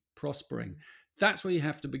already prospering. That's where you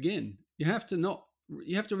have to begin. You have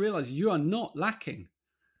to realize you are not lacking.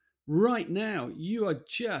 Right now, you are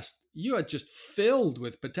just filled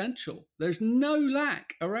with potential. There's no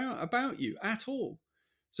lack about you at all.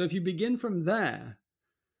 So if you begin from there,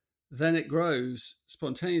 then it grows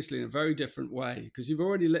spontaneously in a very different way, because you've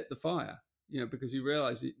already lit the fire, because you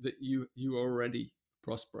realize that you are already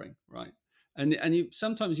prospering, right? And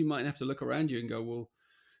sometimes you might have to look around you and go, well,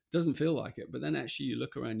 it doesn't feel like it. But then actually you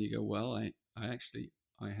look around and you go, well, I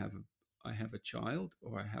have a child,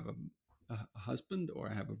 or I have a husband, or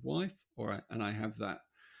I have a wife, and I have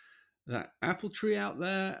that apple tree out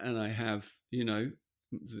there, and I have,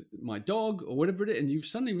 my dog, or whatever it is. And you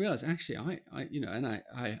suddenly realize, actually, I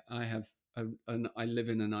live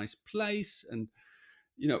in a nice place, and,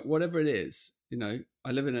 whatever it is,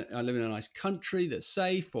 I live in a nice country that's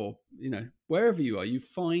safe, or, wherever you are, you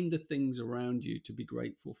find the things around you to be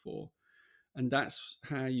grateful for. And that's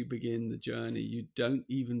how you begin the journey. You don't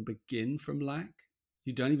even begin from lack.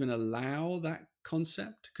 You don't even allow that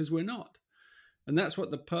concept, because we're not. And that's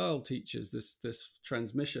what the Pearl teaches, this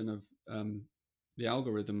transmission of the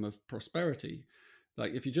algorithm of prosperity.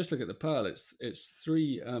 Like if you just look at the Pearl, it's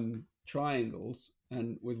three triangles,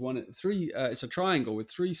 and with it's a triangle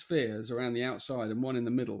with three spheres around the outside and one in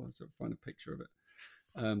the middle. So find a picture of it.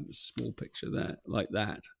 A small picture there, like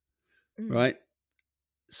that, right?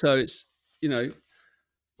 So it's,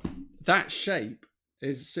 that shape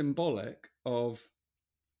is symbolic of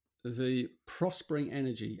the prospering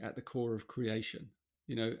energy at the core of creation,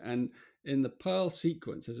 and in the Pearl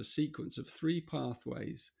sequence, there's a sequence of three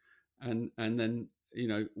pathways, and then,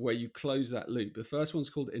 where you close that loop. The first one's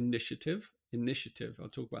called initiative. I'll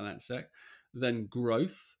talk about that in a sec. Then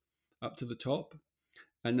growth up to the top.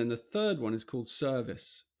 And then the third one is called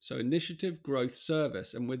service. So initiative, growth,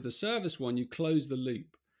 service. And with the service one, you close the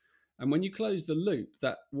loop. And when you close the loop,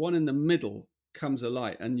 that one in the middle comes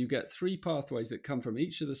alight, and you get three pathways that come from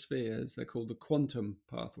each of the spheres. They're called the quantum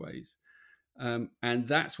pathways. And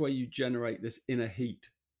that's where you generate this inner heat,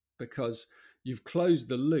 because you've closed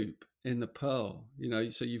the loop in the Pearl,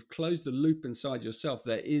 so you've closed the loop inside yourself.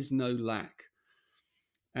 There is no lack.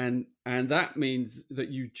 And that means that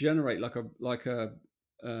you generate like an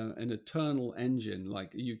eternal engine, like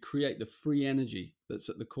you create the free energy that's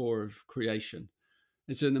at the core of creation.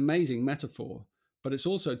 It's an amazing metaphor, but it's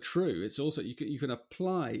also true. It's also, you can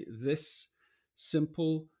apply this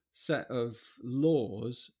simple set of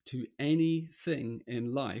laws to anything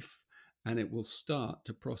in life, and it will start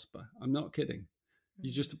to prosper. I'm not kidding.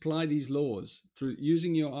 You just apply these laws through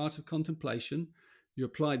using your art of contemplation. You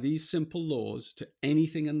apply these simple laws to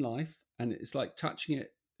anything in life, and it's like touching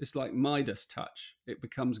it. It's like Midas touch. It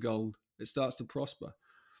becomes gold. It starts to prosper.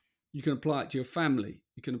 You can apply it to your family.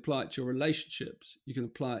 You can apply it to your relationships. You can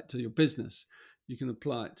apply it to your business. You can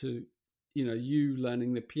apply it to, you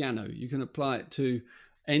learning the piano. You can apply it to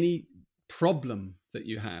any problem that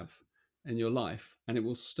you have in your life, and it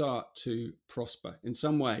will start to prosper in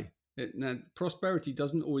some way. Now, prosperity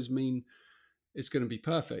doesn't always mean it's going to be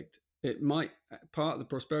perfect. It might, part of the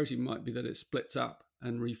prosperity might be that it splits up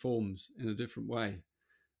and reforms in a different way.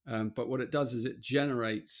 But what it does is it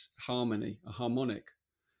generates harmony, a harmonic,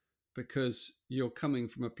 because you're coming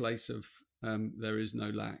from a place of there is no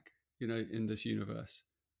lack, in this universe.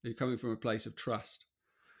 You're coming from a place of trust.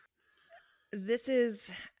 This is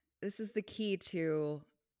the key to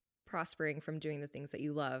prospering from doing the things that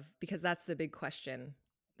you love, because that's the big question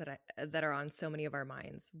that are on so many of our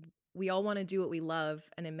minds. We all want to do what we love,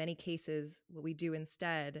 and in many cases, what we do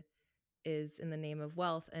instead is in the name of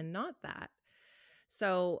wealth and not that.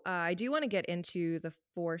 So I do want to get into the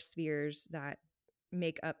 4 spheres that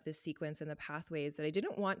make up this sequence and the pathways, that I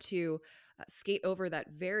didn't want to skate over that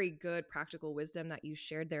very good practical wisdom that you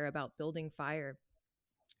shared there about building fire.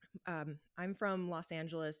 I'm from Los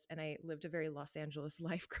Angeles, and I lived a very Los Angeles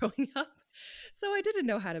life growing up. So I didn't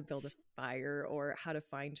know how to build a fire or how to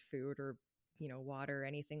find food or, water or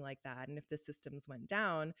anything like that. And if the systems went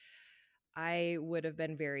down, I would have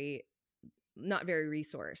been not very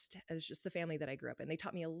resourced. It's just the family that I grew up in. They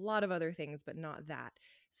taught me a lot of other things, but not that.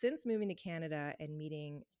 Since moving to Canada and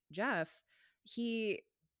meeting Jeff, he's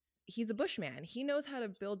a bushman. He knows how to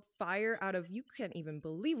build fire out of, you can't even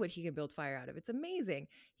believe what he can build fire out of. It's amazing.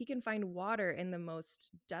 He can find water in the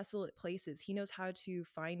most desolate places. He knows how to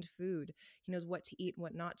find food. He knows what to eat and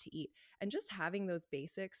what not to eat. And just having those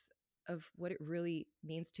basics of what it really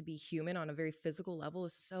means to be human on a very physical level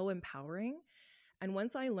is so empowering. And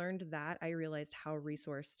once I learned that, I realized how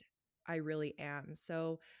resourced I really am.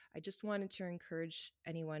 So I just wanted to encourage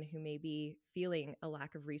anyone who may be feeling a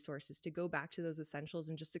lack of resources to go back to those essentials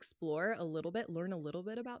and just explore a little bit, learn a little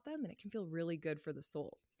bit about them, and it can feel really good for the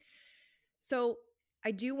soul. So I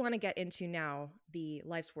do want to get into now the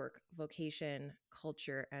life's work, vocation,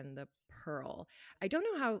 culture, and the pearl. I don't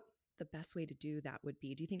know how the best way to do that would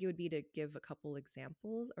be. Do you think it would be to give a couple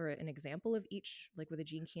examples or an example of each, like with a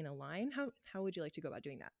Gene Key and a line? How would you like to go about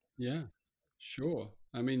doing that? Yeah, sure.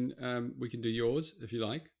 I mean, we can do yours if you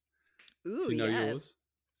like. Ooh, if you know yes, yours.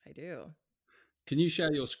 I do. Can you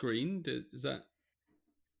share your screen? Is that?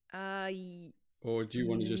 Or do you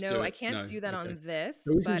want to just do it? No, I can't do that on this,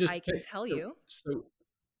 so but I can tell you. So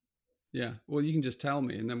yeah, well, you can just tell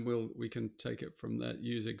me, and then we can take it from there.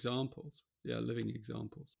 Use examples, living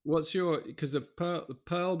examples. What's your? Because the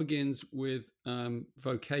pearl begins with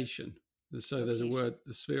vocation. So there's a word,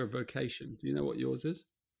 the sphere of vocation. Do you know what yours is?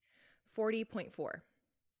 40.4.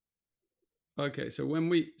 Okay, so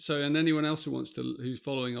and anyone else who's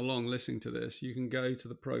following along, listening to this, you can go to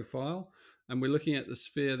the profile, and we're looking at the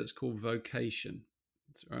sphere that's called vocation.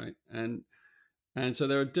 That's right, and so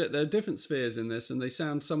there are different spheres in this, and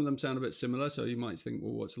some of them sound a bit similar. So you might think,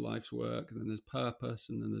 well, what's life's work? And then there's purpose,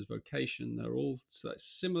 and then there's vocation. They're all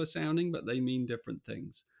similar sounding, but they mean different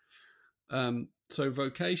things. So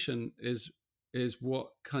vocation is what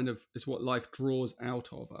life draws out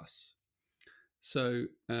of us. So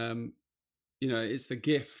it's the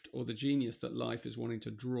gift or the genius that life is wanting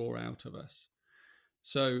to draw out of us.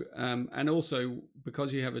 So, and also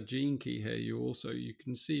because you have a gene key here, you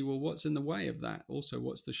can see, well, what's in the way of that? Also,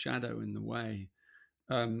 what's the shadow in the way?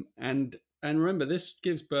 And remember, this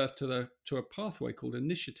gives birth to a pathway called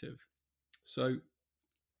initiative. So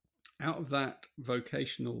out of that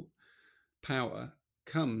vocational power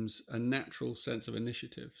comes a natural sense of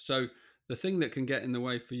initiative. So the thing that can get in the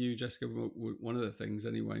way for you, Jessica, one of the things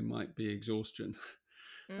anyway, might be exhaustion.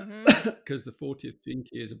 Because the 40th gene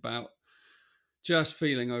key is about just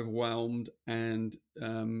feeling overwhelmed, and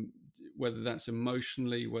whether that's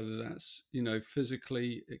emotionally, whether that's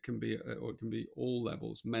physically, it can be all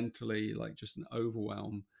levels. Mentally, like just an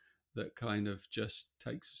overwhelm that kind of just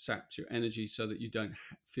saps your energy, so that you don't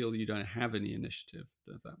feel you don't have any initiative.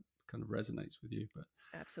 That kind of resonates with you, but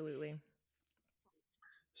absolutely.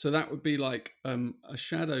 So that would be like a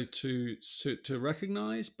shadow to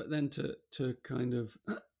recognize, but then to kind of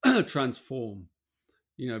transform.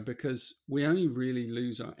 Because we only really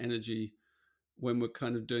lose our energy when we're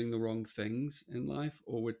kind of doing the wrong things in life,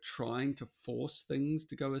 or we're trying to force things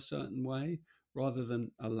to go a certain way rather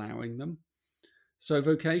than allowing them. So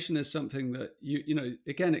vocation is something that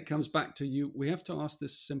again, it comes back to you. We have to ask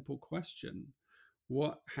this simple question: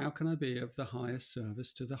 how can I be of the highest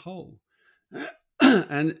service to the whole?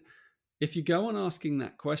 And if you go on asking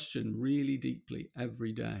that question really deeply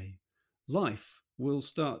every day, life will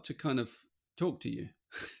start to kind of talk to you.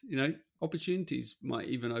 Opportunities might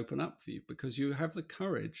even open up for you because you have the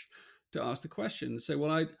courage to ask the question and say,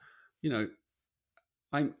 well,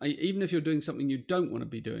 even if you're doing something you don't want to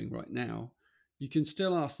be doing right now, you can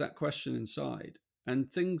still ask that question inside,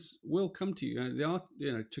 and things will come to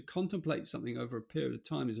you. To contemplate something over a period of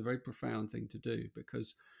time is a very profound thing to do,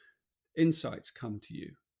 because insights come to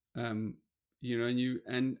you. And you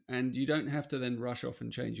don't have to then rush off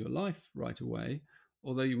and change your life right away,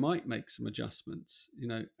 although you might make some adjustments,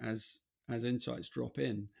 as insights drop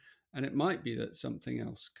in. And it might be that something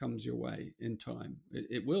else comes your way in time.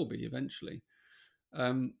 It will be eventually.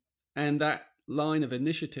 And that line of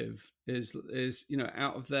initiative is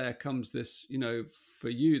out of there comes this, for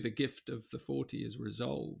you, the gift of the 40 is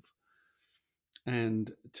resolve. And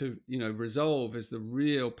to, resolve is the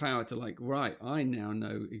real power to right, I now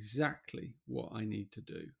know exactly what I need to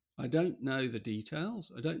do. I don't know the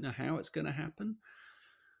details. I don't know how it's going to happen,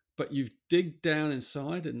 but you've dig down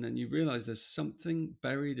inside, and then you realize there's something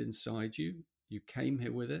buried inside you. You came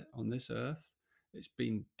here with it on this earth. It's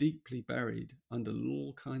been deeply buried under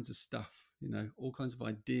all kinds of stuff, all kinds of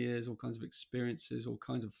ideas, all kinds of experiences, all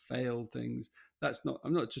kinds of failed things.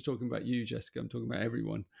 I'm not just talking about you, Jessica. I'm talking about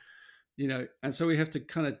everyone, and so we have to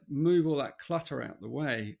kind of move all that clutter out the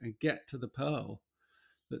way and get to the pearl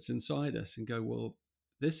that's inside us and go, well,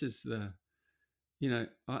 this is the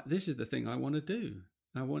thing I want to do.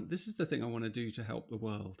 This is the thing I want to do to help the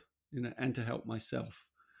world, and to help myself.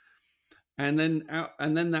 And then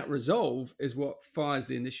that resolve is what fires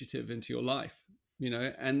the initiative into your life,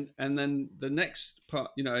 and then the next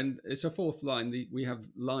part, and it's a fourth line. We have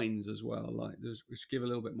lines as well, which give a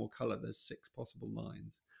little bit more color. There's 6 possible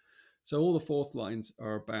lines. So all the fourth lines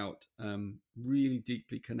are about really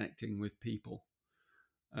deeply connecting with people.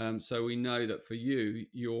 So we know that for you,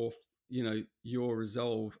 your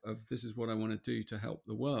resolve of this is what I want to do to help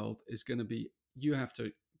the world is going to be, you have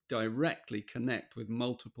to directly connect with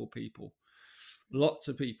multiple people, lots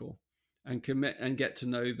of people, and commit and get to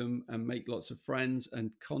know them and make lots of friends and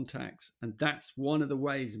contacts. And that's one of the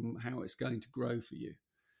ways in how it's going to grow for you.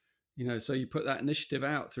 So you put that initiative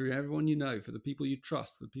out through everyone for the people you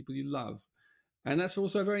trust, the people you love. And that's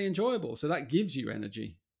also very enjoyable. So that gives you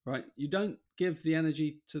energy, right? You don't give the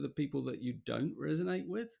energy to the people that you don't resonate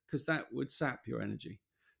with, because that would sap your energy,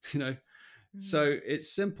 So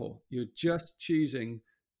it's simple. You're just choosing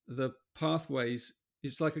the pathways.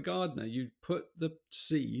 It's like a gardener. You put the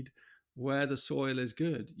seed where the soil is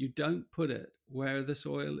good. You don't put it where the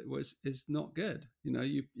soil is not good.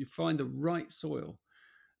 You find the right soil.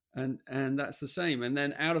 And that's the same. And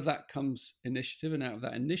then out of that comes initiative, and out of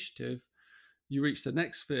that initiative, you reach the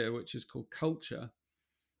next sphere, which is called culture.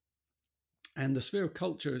 And the sphere of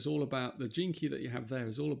culture is all about, the gene key that you have there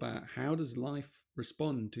is all about, how does life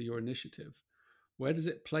respond to your initiative? Where does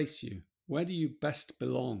it place you? Where do you best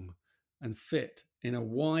belong and fit in a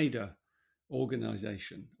wider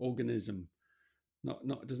organism? Not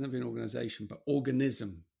it doesn't have to be an organisation, but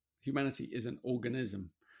organism. Humanity is an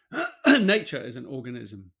organism. Nature is an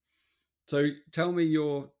organism. So tell me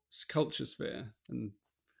your culture sphere. And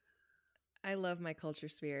I love my culture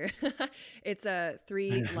sphere. It's a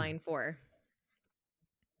 3 line 4.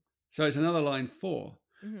 So it's another line 4.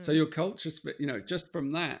 Mm-hmm. So your culture sphere, just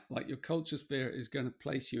from that, your culture sphere is going to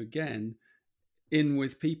place you again in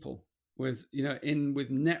with people, in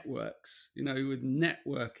with networks, with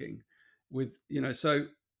networking, so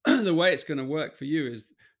the way it's going to work for you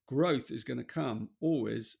is growth is going to come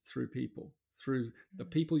always through people, through the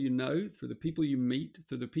people through the people you meet,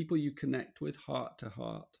 through the people you connect with heart to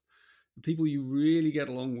heart, the people you really get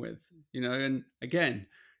along with, and again,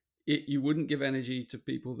 you wouldn't give energy to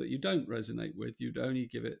people that you don't resonate with. You'd only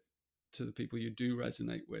give it to the people you do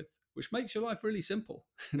resonate with, which makes your life really simple.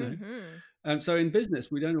 So in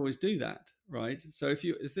business, we don't always do that, right? So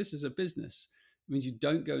if this is a business, it means you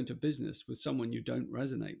don't go into business with someone you don't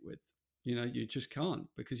resonate with. You just can't,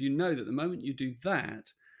 because that the moment you do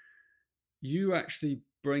that, you actually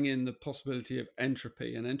bring in the possibility of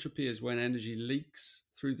entropy. And entropy is when energy leaks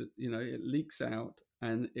through it leaks out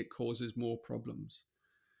and it causes more problems.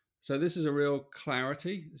 So this is a real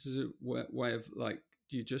clarity. This is a way of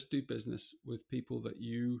you just do business with people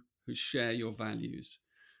who share your values.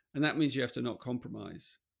 And that means you have to not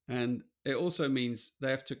compromise. And it also means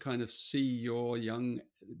they have to kind of see your young,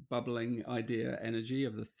 bubbling idea energy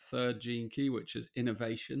of the 3rd gene key, which is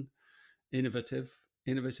innovative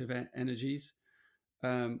energies.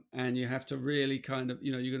 and you have to really kind of,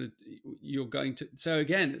 you're going to, so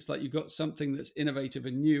again, it's like you've got something that's innovative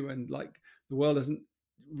and new, and like the world doesn't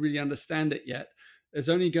really understand it yet. There's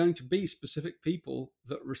only going to be specific people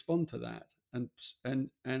that respond to that,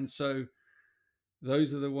 and so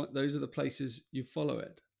those are the places you follow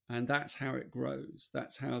it, and that's how it grows.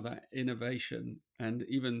 That's how that innovation, and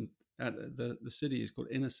even at the city is called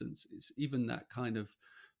Innocence. It's even that kind of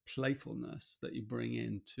playfulness that you bring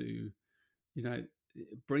into,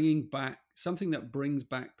 bringing back something that brings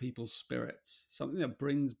back people's spirits, something that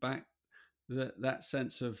brings back that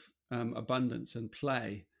sense of abundance and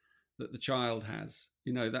play that the child has.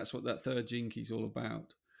 That's what that third gene key is all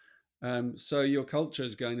about. So your culture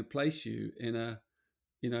is going to place you in a,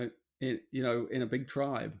 in a big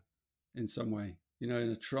tribe in some way, in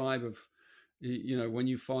a tribe of, when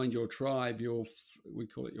you find your tribe, we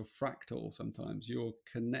call it your fractal sometimes, your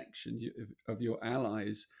connection of your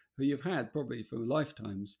allies who you've had probably for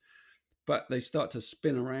lifetimes, but they start to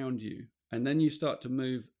spin around you. And then you start to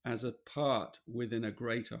move as a part within a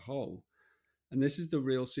greater whole. And this is the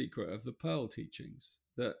real secret of the Pearl teachings,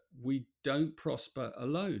 that we don't prosper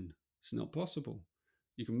alone. It's not possible.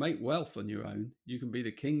 You can make wealth on your own. You can be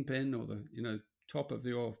the kingpin or the, top of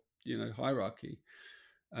your, hierarchy.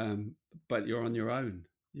 But you're on your own.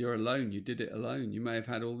 You're alone. You did it alone. You may have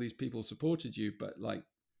had all these people supported you, but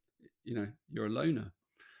you're a loner.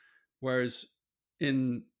 Whereas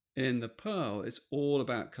in the Pearl, it's all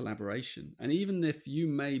about collaboration. And even if you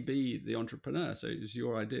may be the entrepreneur, so it was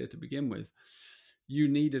your idea to begin with, you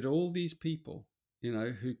needed all these people,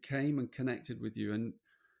 who came and connected with you. And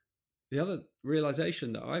the other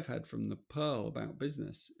realization that I've had from the Pearl about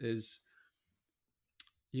business is,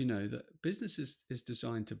 that business is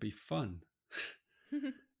designed to be fun.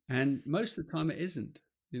 And most of the time it isn't.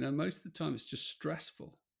 Most of the time it's just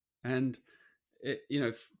stressful. And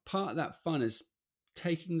part of that fun is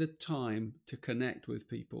taking the time to connect with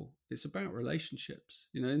people. It's about relationships.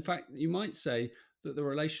 In fact, you might say that the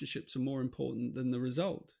relationships are more important than the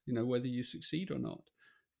result, whether you succeed or not.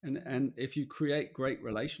 And if you create great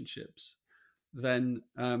relationships, then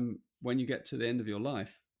when you get to the end of your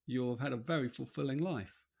life, you'll have had a very fulfilling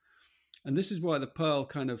life. And this is why the Pearl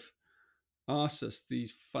kind of asks us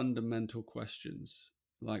these fundamental questions,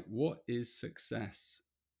 like, what is success?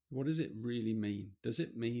 What does it really mean? Does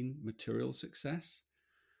it mean material success?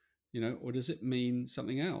 Or does it mean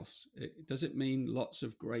something else? Does it mean lots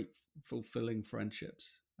of great, fulfilling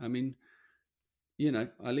friendships? I mean,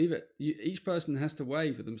 I leave it. Each person has to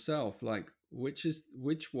weigh for themselves, like, which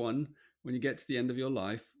one, when you get to the end of your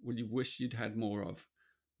life, will you wish you'd had more of?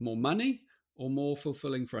 More money or more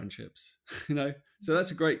fulfilling friendships? So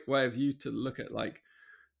that's a great way of you to look at like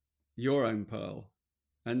your own Pearl.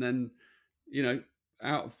 And then,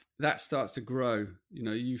 out of that starts to grow.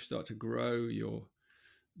 You start to grow, your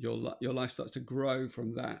life starts to grow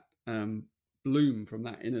from that bloom, from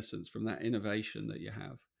that innocence, from that innovation that you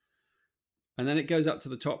have. And then it goes up to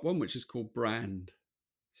the top one, which is called brand.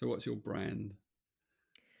 So what's your brand?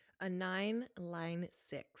 A 9, line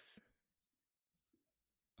 6.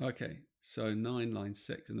 Okay, so 9, line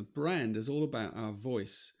 6. And the brand is all about our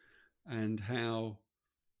voice and how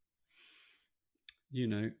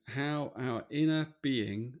our inner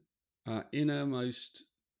being, our innermost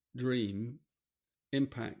dream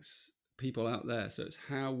impacts people out there. So it's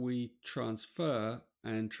how we transfer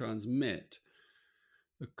and transmit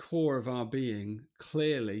the core of our being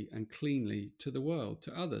clearly and cleanly to the world,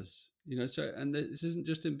 to others. So, and this isn't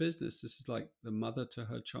just in business. This is like the mother to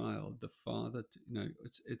her child, the father to,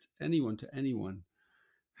 it's anyone to anyone.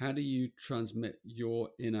 How do you transmit your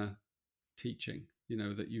inner teaching,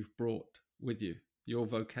 that you've brought with you, your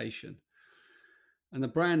vocation? And the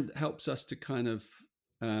brand helps us to kind of,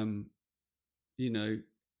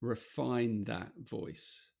 refine that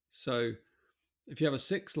voice. So if you have a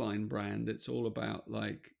 6-line brand, it's all about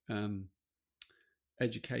like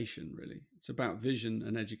education, really. It's about vision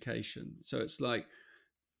and education. So it's like,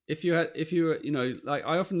 if you were, like,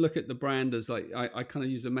 I often look at the brand as like, I kind of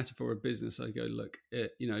use the metaphor of business. I go, look, if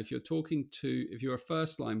you're a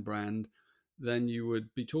 1st-line brand, then you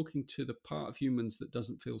would be talking to the part of humans that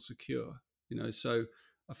doesn't feel secure, so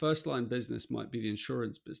a 1st-line business might be the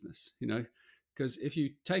insurance business, because if you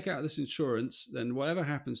take out this insurance, then whatever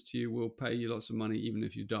happens to you will pay you lots of money, even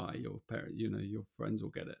if you die. Your parent, your friends will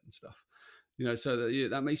get it and stuff. So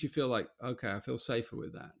that makes you feel like, okay, I feel safer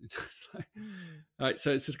with that. It's like, right.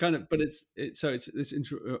 So it's just kind of, but it's this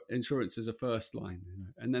insurance is a 1st line,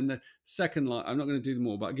 and then the 2nd line. I'm not going to do them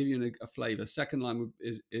all, but I'll give you a flavor. 2nd line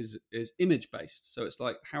is image based. So it's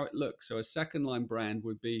like how it looks. So a 2nd-line brand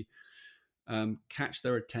would be catch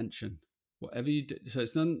their attention, whatever you do. So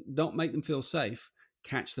it's not make them feel safe.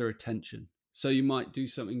 catch their attention. So you might do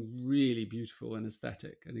something really beautiful and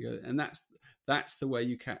aesthetic, and you go, and that's the way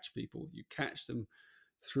you catch people. You catch them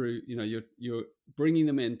through, you're bringing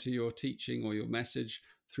them into your teaching or your message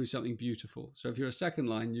through something beautiful. So if you're a second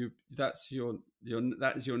line, that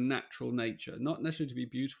is your natural nature, not necessarily to be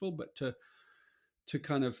beautiful, but to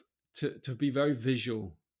kind of to be very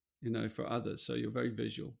visual, for others. So you're very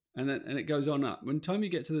visual, and it goes on up. When time you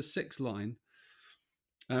get to the sixth line,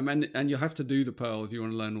 and you'll have to do the Pearl if you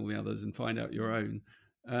want to learn all the others and find out your own.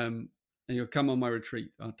 And you'll come on my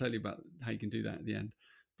retreat. I'll tell you about how you can do that at the end.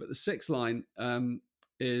 But the sixth line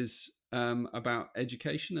is about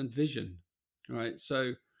education and vision, right?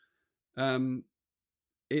 So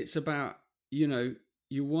it's about,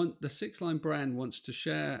 the sixth line brand wants to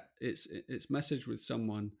share its message with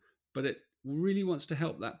someone, but it really wants to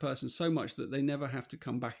help that person so much that they never have to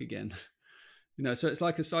come back again. So it's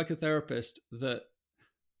like a psychotherapist that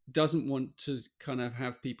doesn't want to kind of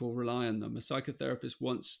have people rely on them. A psychotherapist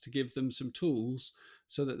wants to give them some tools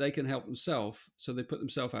so that they can help themselves, so they put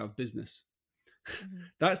themselves out of business. Mm-hmm.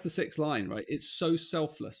 That's the sixth line, right? It's so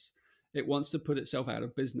selfless. It wants to put itself out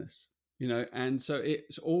of business, and so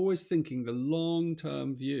it's always thinking the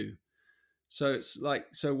long-term view. So it's like,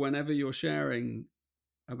 so whenever you're sharing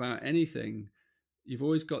about anything, you've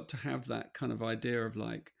always got to have that kind of idea of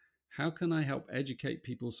like, how can I help educate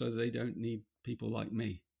people so they don't need people like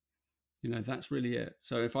me? That's really it.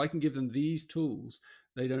 So if I can give them these tools,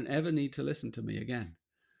 they don't ever need to listen to me again.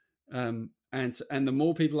 And the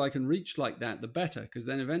more people I can reach like that, the better, because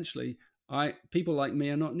then eventually people like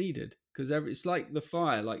me are not needed, because it's like the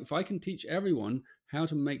fire. Like if I can teach everyone how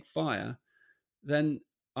to make fire, then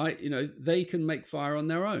they can make fire on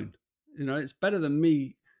their own. It's better than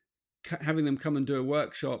me having them come and do a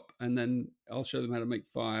workshop, and then I'll show them how to make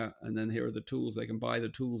fire, and then here are the tools. They can buy the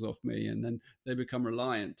tools off me, and then they become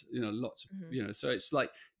reliant, lots of, mm-hmm. So it's like,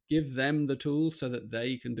 give them the tools so that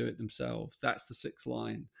they can do it themselves. That's the sixth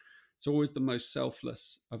line. It's always the most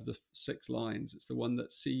selfless of the six lines. It's the one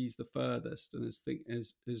that sees the furthest and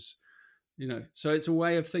so it's a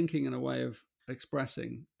way of thinking and a way of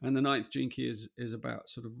expressing. And the ninth gene key is about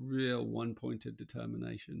sort of real one-pointed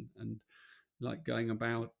determination, and like going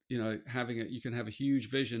about, having it, you can have a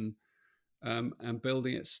huge vision and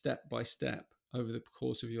building it step by step over the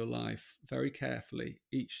course of your life, very carefully,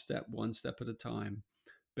 each step, one step at a time,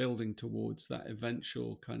 building towards that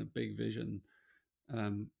eventual kind of big vision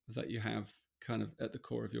that you have kind of at the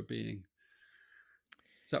core of your being.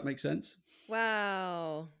 Does that make sense?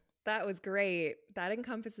 Wow. That was great. That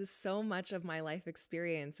encompasses so much of my life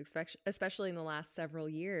experience, especially in the last several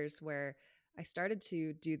years, where I started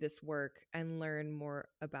to do this work and learn more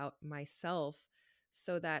about myself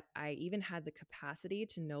so that I even had the capacity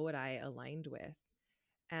to know what I aligned with.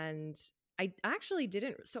 And I actually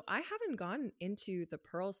didn't. So I haven't gone into the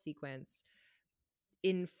Pearl sequence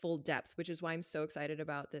in full depth, which is why I'm so excited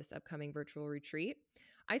about this upcoming virtual retreat.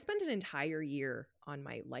 I spent an entire year on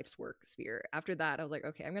my life's work sphere. After that, I was like,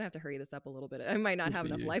 okay, I'm going to have to hurry this up a little bit. I might not have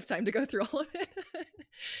enough lifetime to go through all of it.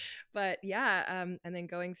 But yeah, and then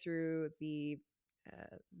going through the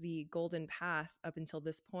golden path up until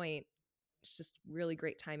this point, it's just really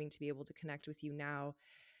great timing to be able to connect with you now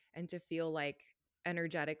and to feel like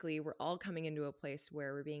energetically we're all coming into a place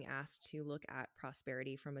where we're being asked to look at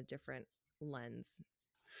prosperity from a different lens.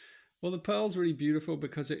 Well, the Pearl's really beautiful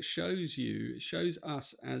because it shows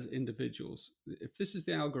us as individuals. If this is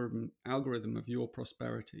the algorithm of your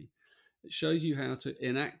prosperity, it shows you how to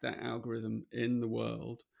enact that algorithm in the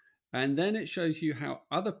world. And then it shows you how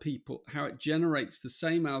it generates the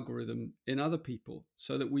same algorithm in other people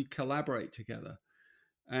so that we collaborate together.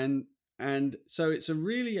 And so it's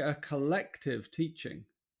really a collective teaching.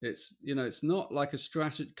 It's, it's not like a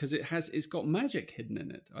strategy, because it's got magic hidden in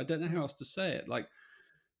it. I don't know how else to say it. Like,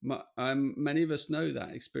 many of us know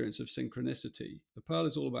that experience of synchronicity. The Pearl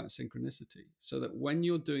is all about synchronicity, so that when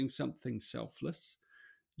you're doing something selfless,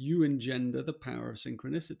 you engender the power of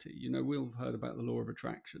synchronicity. We've heard about the law of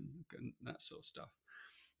attraction and that sort of stuff.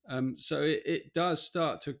 So it does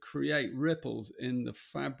start to create ripples in the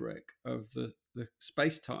fabric of the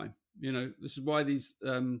space-time. This is why these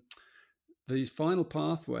final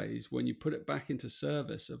pathways, when you put it back into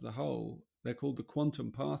service of the whole, they're called the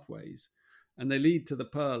quantum pathways. And they lead to the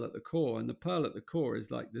Pearl at the core. And the Pearl at the core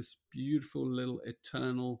is like this beautiful little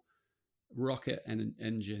eternal rocket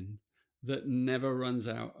engine that never runs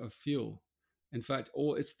out of fuel. In fact,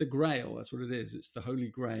 it's the Grail. That's what it is. It's the Holy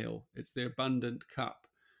Grail. It's the abundant cup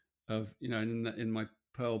of, in my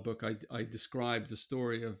Pearl book, I describe the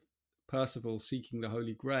story of Percival seeking the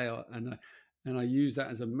Holy Grail. And I use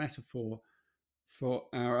that as a metaphor for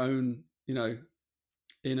our own,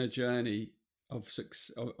 inner journey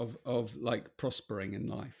of like prospering in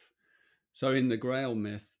life. So in the Grail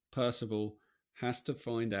myth, Percival has to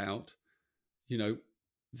find out, you know,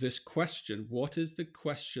 this question: what is the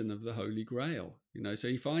question of the Holy Grail? You know, so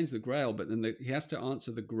he finds the Grail, but then he has to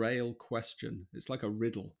answer the Grail question. It's like a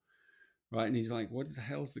riddle, right? And he's like, what the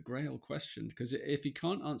hell's the Grail question? Because if he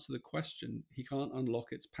can't answer the question, he can't unlock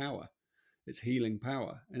its power, its healing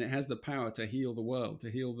power. And it has the power to heal the world, to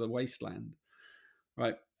heal the wasteland,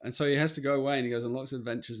 right? And so he has to go away, and he goes on lots of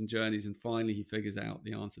adventures and journeys, and finally he figures out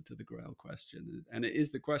the answer to the Grail question. And it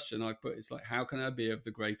is the question I put, it's like, how can I be of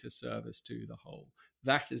the greatest service to the whole?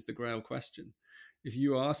 That is the Grail question. If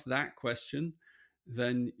you ask that question,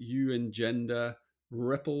 then you engender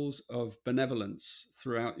ripples of benevolence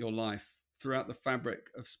throughout your life, throughout the fabric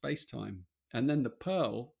of space-time. And then the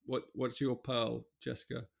pearl, what's your pearl,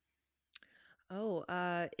 Jessica? Oh,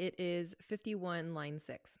 it is 51, line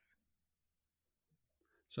 6.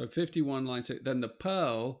 So 51 line 6. Then the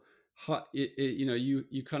pearl, you know,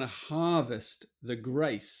 you kind of harvest the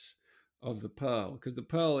grace of the pearl, because the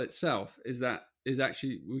pearl itself is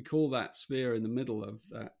actually, we call that sphere in the middle of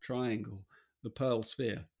that triangle the pearl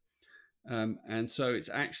sphere. And so it's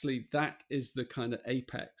actually, that is the kind of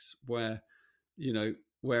apex where, you know,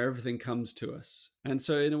 where everything comes to us. And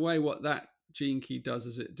so in a way, what that gene key does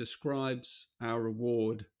is it describes our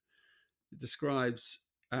reward. It describes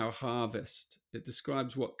our harvest. It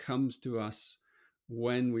describes what comes to us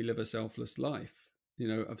when we live a selfless life, you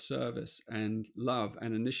know, of service and love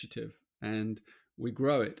and initiative, and we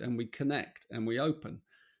grow it and we connect and we open.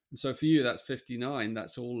 And so for you, that's 59.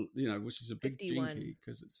 That's all, you know, which is a big 51. Gene key,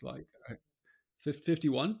 because it's like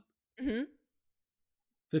 51. Mm-hmm.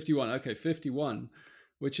 51. Okay, 51,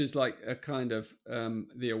 which is like a kind of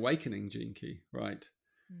the awakening gene key, right?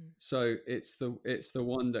 So it's the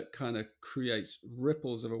one that kind of creates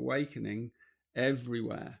ripples of awakening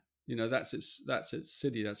everywhere. You know, that's its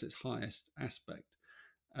city, that's its highest aspect.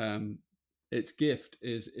 Its gift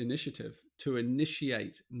is initiative, to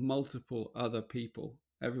initiate multiple other people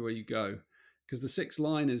everywhere you go. Because the sixth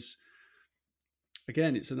line is,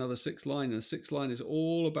 again, it's another sixth line. And the sixth line is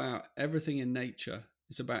all about everything in nature.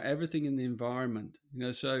 It's about everything in the environment. You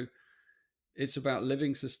know, so it's about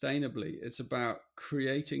living sustainably. It's about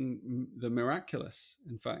creating the miraculous,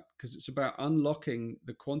 in fact, because it's about unlocking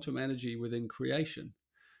the quantum energy within creation,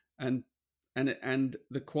 and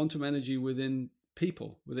the quantum energy within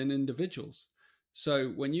people, within individuals. So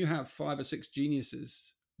when you have 5 or 6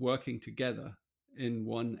 geniuses working together in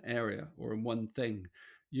one area or in one thing,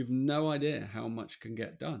 you've no idea how much can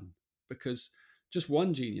get done, because just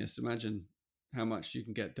one genius, imagine how much you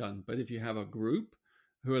can get done. But if you have a group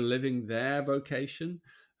who are living their vocation,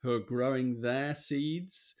 who are growing their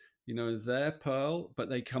seeds, you know, their pearl, but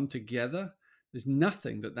they come together, there's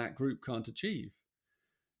nothing that group can't achieve.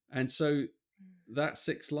 And so that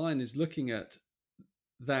sixth line is looking at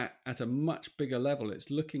that at a much bigger level.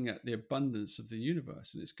 It's looking at the abundance of the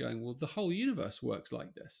universe, and it's going, well, the whole universe works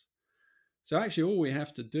like this. So actually all we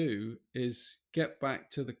have to do is get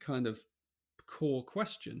back to the kind of core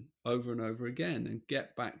question over and over again, and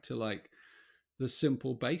get back to like the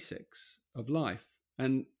simple basics of life.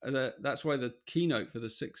 And that's why the keynote for the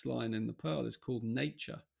sixth line in the pearl is called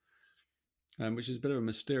nature, which is a bit of a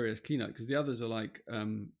mysterious keynote, because the others are like,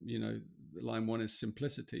 you know, line 1 is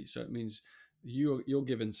simplicity. So it means you're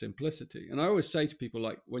given simplicity. And I always say to people,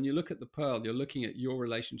 like, when you look at the pearl, you're looking at your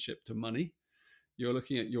relationship to money, you're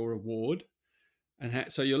looking at your reward, and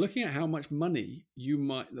so you're looking at how much money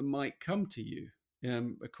that might come to you,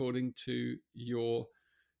 according to your,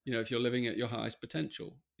 you know, if you're living at your highest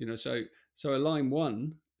potential, you know. So a line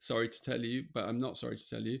 1, sorry to tell you, but I'm not sorry to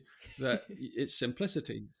tell you, that it's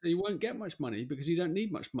simplicity. So you won't get much money because you don't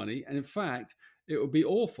need much money. And in fact, it would be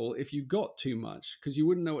awful if you got too much, because you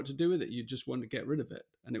wouldn't know what to do with it. You just want to get rid of it,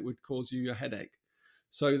 and it would cause you a headache.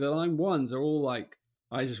 So the line 1s are all like,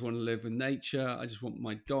 I just want to live with nature. I just want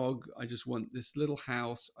my dog. I just want this little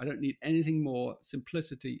house. I don't need anything more.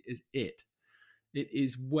 Simplicity is it. It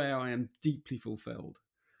is where I am deeply fulfilled,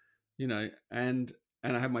 you know, and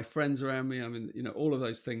I have my friends around me. I mean, you know, all of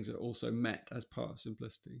those things are also met as part of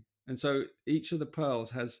simplicity. And so each of the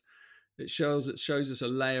pearls shows us a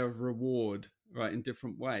layer of reward, right, in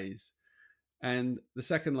different ways. And the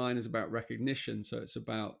second line is about recognition. So it's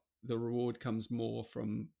about the reward comes more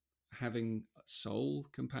from having soul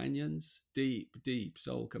companions, deep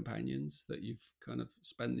soul companions that you've kind of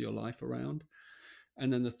spent your life around.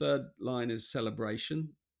 And then the third line is celebration.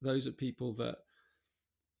 Those are people that,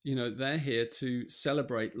 you know, they're here to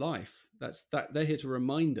celebrate life. They're here to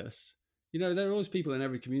remind us, you know, there are always people in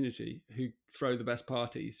every community who throw the best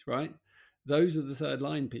parties, right? those are the third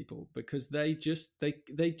line people, because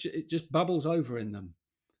it just bubbles over in them.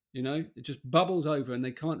 It just bubbles over and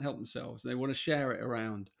they can't help themselves. They want to share it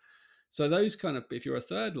around. So those kind of, if you're a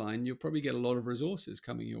third line, you'll probably get a lot of resources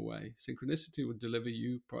coming your way. Synchronicity will deliver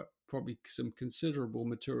you probably some considerable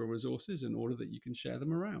material resources in order that you can share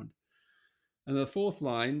them around. And the fourth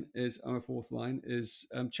line is,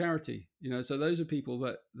 charity. So those are people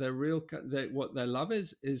that what their love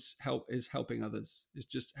is helping others. It's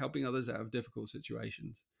just helping others out of difficult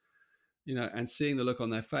situations, and seeing the look on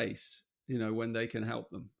their face, when they can help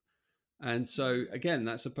them. And so again,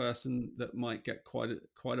 that's a person that might get quite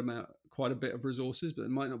a bit of resources, but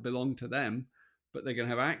it might not belong to them, but they're going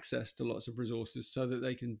to have access to lots of resources so that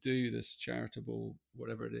they can do this charitable,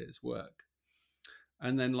 whatever it is, work.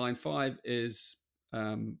 And then line 5 is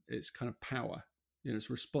it's kind of power, it's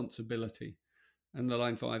responsibility, and the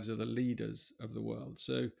line 5s are the leaders of the world.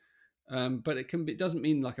 So, but it doesn't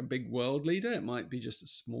mean like a big world leader. It might be just a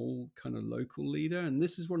small kind of local leader, and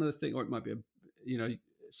this is one of the things, or it might be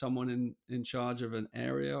someone in charge of an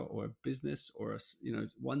area or a business or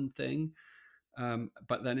one thing,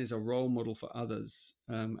 but then is a role model for others,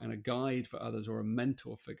 and a guide for others, or a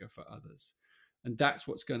mentor figure for others. And that's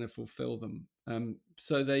what's going to fulfill them.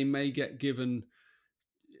 So they may get given,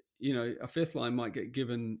 a fifth line might get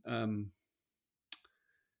given,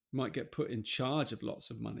 might get put in charge of lots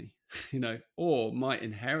of money, or might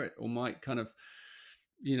inherit, or might kind of,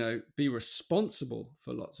 be responsible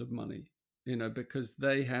for lots of money, because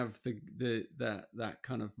they have that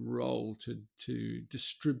kind of role to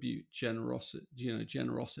distribute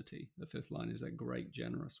generosity. The fifth line is that great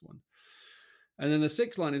generous one. And then the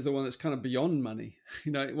sixth line is the one that's kind of beyond money.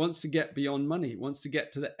 It wants to get beyond money. It wants to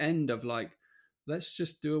get to the end of like, let's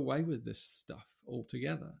just do away with this stuff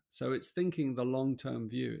altogether. So it's thinking the long-term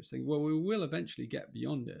view. It's thinking, well, we will eventually get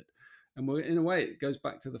beyond it. And in a way, it goes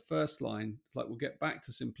back to the first line, like we'll get back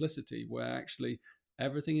to simplicity, where actually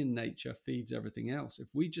everything in nature feeds everything else. If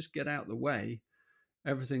we just get out the way,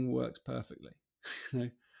 everything works perfectly.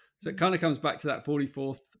 So it kind of comes back to that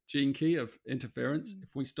 44th gene key of interference.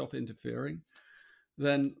 If we stop interfering,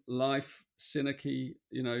 then life, synarchy,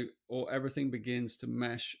 or everything begins to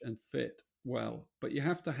mesh and fit well. But you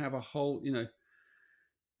have to have a whole,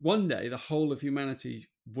 one day the whole of humanity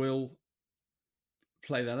will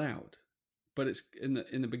play that out. But it's in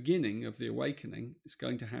the beginning of the awakening, it's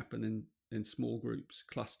going to happen in small groups,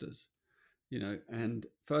 clusters, and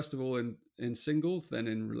first of all in singles, then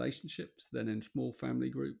in relationships, then in small family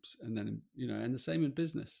groups, and then and the same in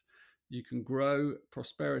business. You can grow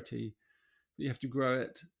prosperity, but you have to grow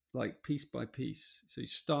it like piece by piece. So you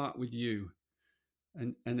start with you,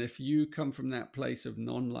 and if you come from that place of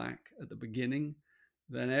non-lack at the beginning,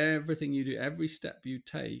 then everything you do, every step you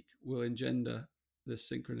take, will engender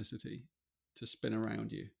this synchronicity to spin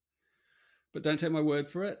around you. But don't take my word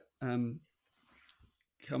for it.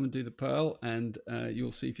 Come and do the Pearl, and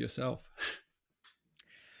you'll see for yourself.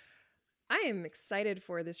 I am excited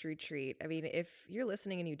for this retreat. I mean, if you're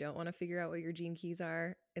listening and you don't want to figure out what your gene keys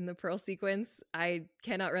are in the Pearl sequence, I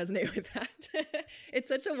cannot resonate with that. It's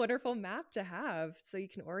such a wonderful map to have, so you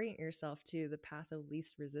can orient yourself to the path of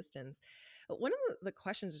least resistance. But one of the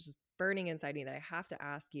questions that's just burning inside me that I have to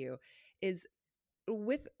ask you is,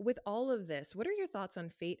 with all of this, what are your thoughts on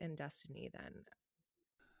fate and destiny then?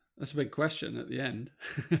 That's a big question at the end.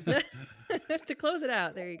 To close it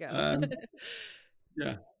out, there you go.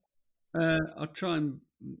 Yeah. I'll try and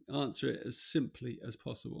answer it as simply as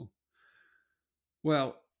possible.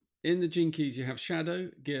 Well, in the gene keys, you have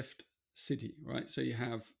shadow, gift, siddhi, right? So you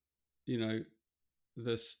have, the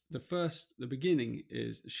beginning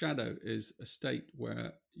is shadow is a state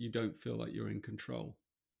where you don't feel like you're in control.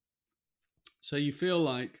 So you feel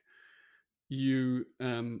like your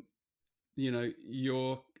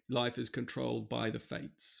life is controlled by the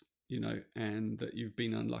fates, and that you've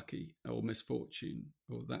been unlucky or misfortune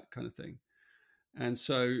or that kind of thing. And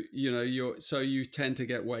so, you tend to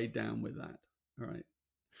get weighed down with that. All right.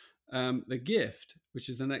 The gift, which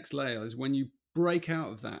is the next layer, is when you break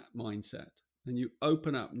out of that mindset and you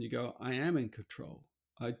open up and you go, I am in control.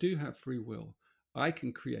 I do have free will. I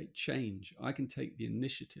can create change. I can take the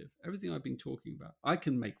initiative. Everything I've been talking about. I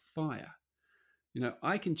can make fire.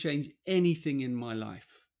 I can change anything in my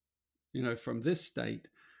life, from this state.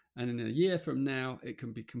 And in a year from now, it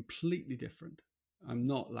can be completely different. I'm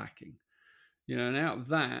not lacking, and out of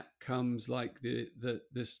that comes like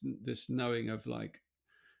this knowing of like,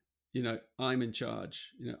 I'm in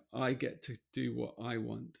charge. I get to do what I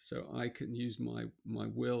want, so I can use my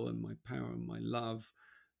will and my power and my love,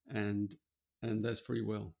 and there's free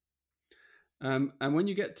will. And when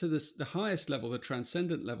you get to the highest level, the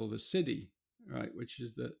transcendent level, the siddhi, right? Which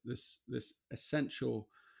is this essential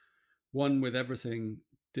one with everything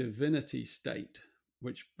divinity state,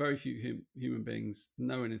 which very few human beings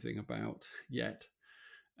know anything about yet.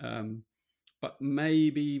 But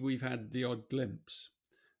maybe we've had the odd glimpse.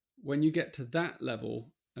 When you get to that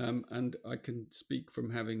level, and I can speak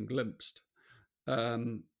from having glimpsed,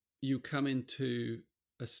 you come into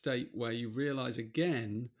a state where you realize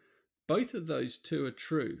again, both of those two are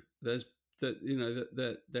true. There's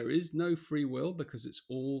that there is no free will because it's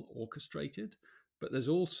all orchestrated, but there's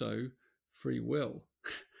also free will.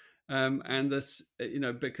 And this,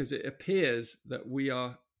 because it appears that we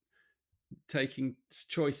are taking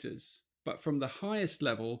choices, but from the highest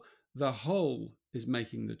level, the whole is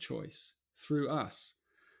making the choice through us,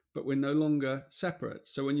 but we're no longer separate.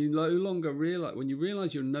 So when you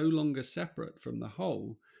realize you're no longer separate from the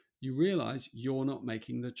whole, you realize you're not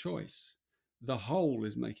making the choice. The whole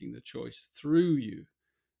is making the choice through you.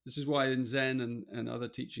 This is why in Zen and other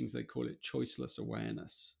teachings, they call it choiceless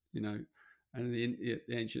awareness, and the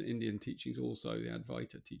ancient Indian teachings, also the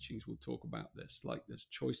Advaita teachings, will talk about this, like this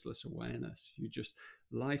choiceless awareness.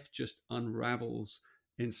 Life just unravels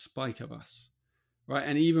in spite of us, right?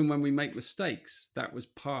 And even when we make mistakes, that was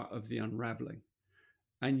part of the unraveling.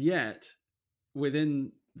 And yet,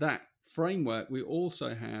 within that framework, we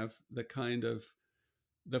also have the kind of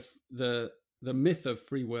the myth of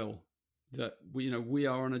free will, that we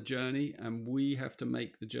are on a journey and we have to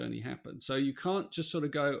make the journey happen. So you can't just sort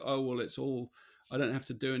of go, oh well, it's all, I don't have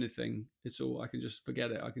to do anything, it's all, I can just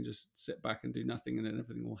forget it, I can just sit back and do nothing and then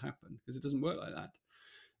everything will happen, because it doesn't work like that.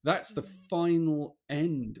 That's the final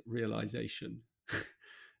end realization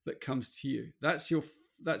that comes to you. That's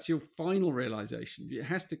your final realization. It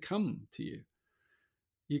has to come to you.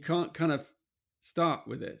 You can't kind of start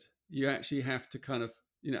with it. You actually have to kind of,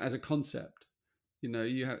 as a concept,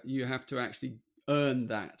 you have to actually earn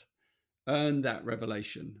that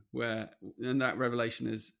revelation, and that revelation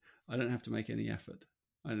is, I don't have to make any effort.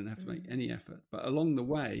 I don't have to make any effort. But along the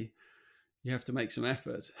way, you have to make some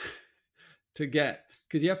effort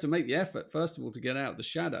because you have to make the effort, first of all, to get out of the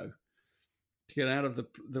shadow, to get out of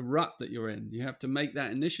the rut that you're in. You have to make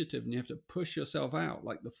that initiative, and you have to push yourself out,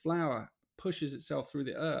 like the flower pushes itself through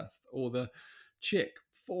the earth, or the chick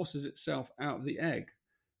forces itself out of the egg.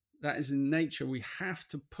 That is in nature. We have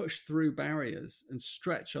to push through barriers and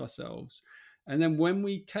stretch ourselves. And then when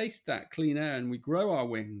we taste that clean air and we grow our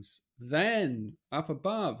wings, then up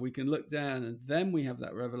above, we can look down, and then we have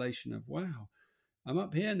that revelation of, wow, I'm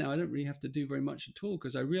up here now. I don't really have to do very much at all,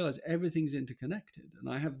 because I realize everything's interconnected, and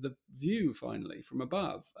I have the view finally from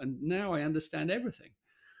above. And now I understand everything.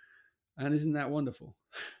 And isn't that wonderful?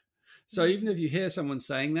 So even if you hear someone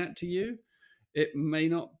saying that to you, it may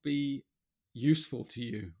not be useful to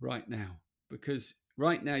you right now, because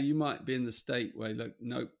right now you might be in the state where, look,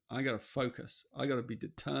 nope, I got to focus, I got to be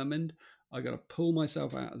determined, I got to pull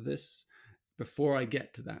myself out of this before I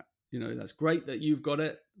get to that. That's great that you've got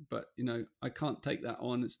it, but I can't take that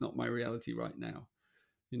on. It's not my reality right now.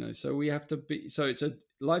 So we have to be, so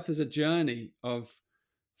life is a journey of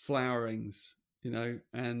flowerings,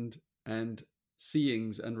 and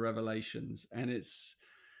seeings and revelations, and it's,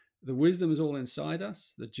 the wisdom is all inside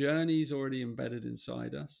us. The journey is already embedded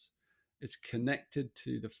inside us. It's connected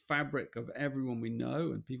to the fabric of everyone we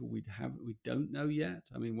know and people we don't know yet.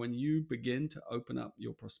 I mean, when you begin to open up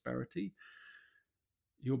your prosperity,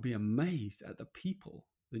 you'll be amazed at the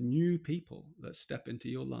new people that step into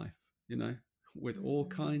your life, with all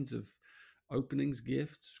kinds of openings,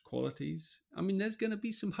 gifts, qualities. I mean, there's going to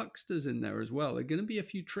be some hucksters in there as well. There are going to be a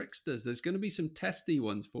few tricksters. There's going to be some testy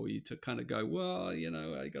ones for you to kind of go, well,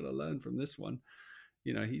 I got to learn from this one.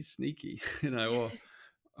 He's sneaky, or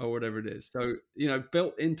whatever it is. So,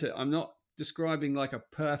 built into, I'm not describing like a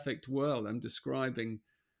perfect world. I'm describing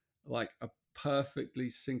like a perfectly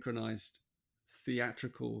synchronized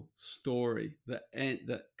theatrical story that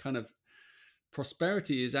kind of,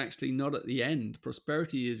 prosperity is actually not at the end.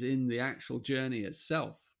 Prosperity is in the actual journey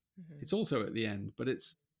itself. It's also at the end, but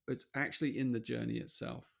it's actually in the journey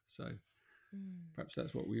itself. So perhaps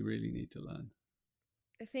that's what we really need to learn.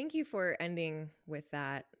 Thank you for ending with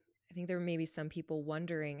that. I think there may be some people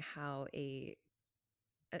wondering how the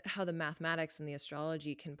mathematics and the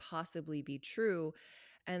astrology can possibly be true.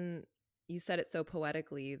 And you said it so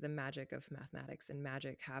poetically, the magic of mathematics and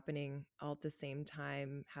magic happening all at the same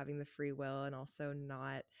time, having the free will and also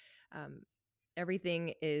not.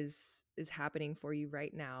 Everything is happening for you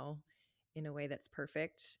right now in a way that's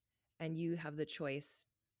perfect. And you have the choice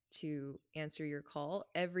to answer your call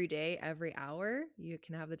every day, every hour. You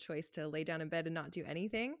can have the choice to lay down in bed and not do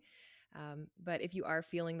anything. But if you are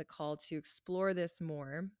feeling the call to explore this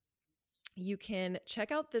more, you can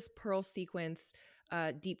check out this Pearl Sequence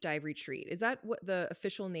deep dive retreat. Is that what the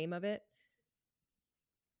official name of it?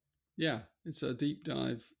 Yeah, it's a deep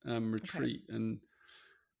dive Okay. retreat, and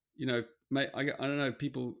I don't know,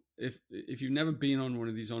 people, if you've never been on one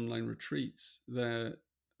of these online retreats, they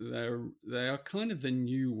are kind of the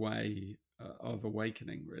new way of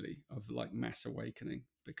awakening, really, of like mass awakening,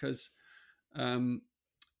 because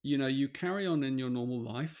you carry on in your normal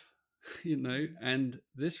life, and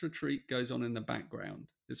this retreat goes on in the background.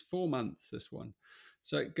 It's 4 months, this one.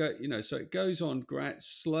 So it goes on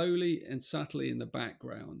slowly and subtly in the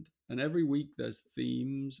background. And every week there's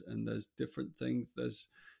themes and there's different things. There's,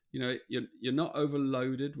 you're not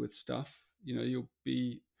overloaded with stuff. You'll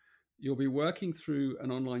be working through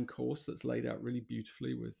an online course that's laid out really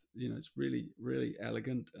beautifully with, it's really, really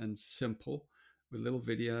elegant and simple, with little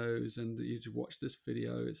videos, and you just watch this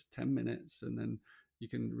video. It's 10 minutes, and then you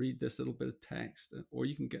can read this little bit of text, or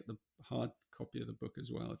you can get the hard copy of the book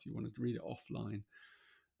as well if you want to read it offline.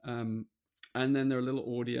 And then there are little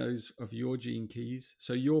audios of your gene keys.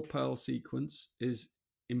 So your Pearl sequence is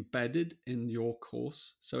embedded in your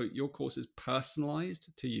course. So your course is personalized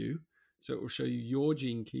to you. So it will show you your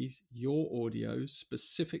gene keys, your audios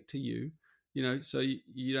specific to you. So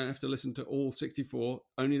you don't have to listen to all 64,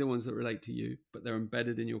 only the ones that relate to you, but they're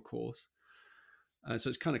embedded in your course. So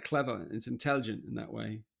it's kind of clever. It's intelligent in that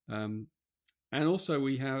way. And also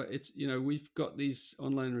we've got these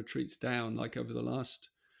online retreats down, like over the last,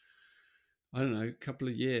 I don't know, couple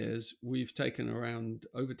of years, we've taken around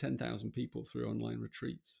over 10,000 people through online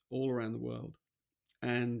retreats all around the world.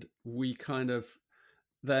 And we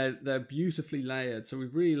they're beautifully layered. So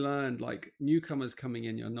we've really learned, like, newcomers coming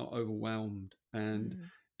in, you're not overwhelmed. And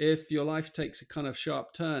if your life takes a kind of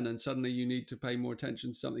sharp turn and suddenly you need to pay more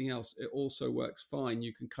attention to something else, it also works fine.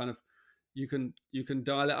 You can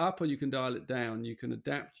dial it up or you can dial it down. You can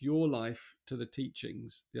adapt your life to the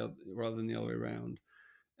teachings rather than the other way around.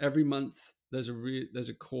 Every month there's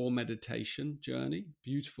a core meditation journey,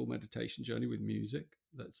 beautiful meditation journey with music.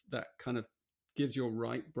 That kind of gives your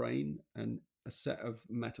right brain and a set of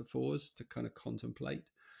metaphors to kind of contemplate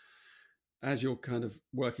as you're kind of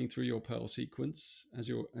working through your Pearl sequence, as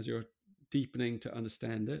you're deepening to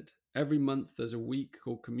understand it. Every month there's a week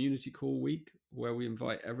called Community Call Week, where we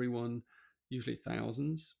invite everyone, usually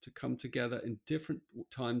thousands, to come together in different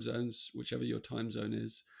time zones, whichever your time zone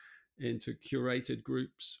is, into curated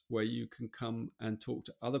groups where you can come and talk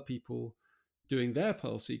to other people doing their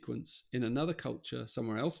Pearl sequence in another culture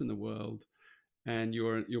somewhere else in the world. And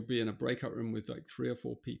you'll be in a breakout room with like 3 or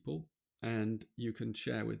 4 people, and you can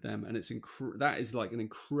share with them. And that is like an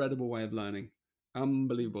incredible way of learning,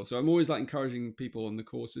 unbelievable. So I'm always like encouraging people on the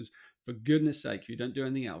courses, for goodness sake, if you don't do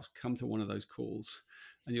anything else, come to one of those calls,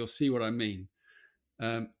 and you'll see what I mean.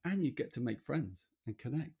 And you get to make friends and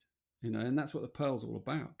connect, and that's what the Pearl's all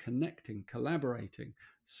about: connecting, collaborating,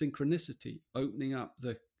 synchronicity, opening up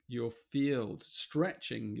your field,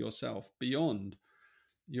 stretching yourself beyond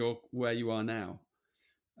where you are now.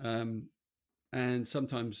 And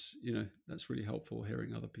sometimes that's really helpful,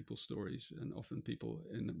 hearing other people's stories, and often people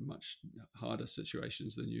in much harder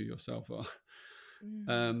situations than you yourself are.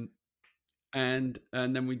 And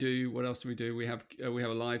then we do, what else do we do? We have a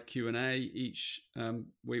live Q&A each.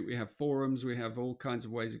 We have forums. We have all kinds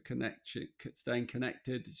of ways of staying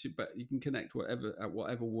connected, but you can connect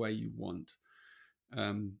whatever way you want.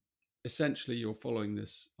 Essentially you're following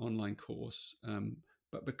this online course,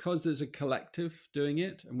 but because there's a collective doing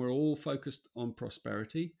it and we're all focused on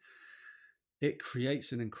prosperity, it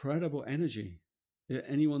creates an incredible energy.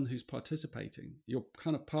 Anyone who's participating, you're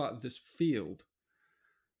kind of part of this field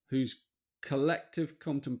whose collective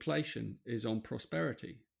contemplation is on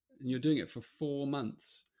prosperity. And you're doing it for 4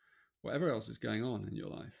 months, whatever else is going on in your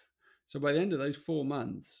life. So by the end of those 4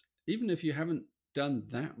 months, even if you haven't done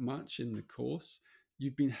that much in the course,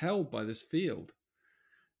 you've been held by this field.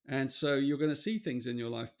 And so you're going to see things in your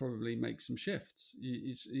life probably make some shifts.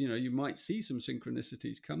 You might see some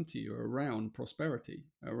synchronicities come to you around prosperity,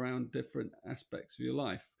 around different aspects of your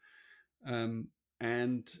life.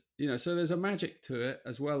 And so there's a magic to it,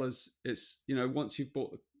 as well as it's, once you've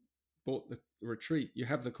bought the retreat, you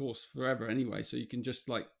have the course forever anyway. So you can just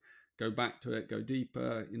like go back to it, go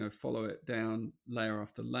deeper, follow it down layer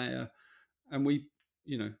after layer. And we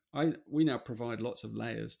now provide lots of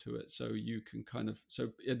layers to it, so you can so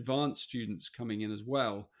advanced students coming in as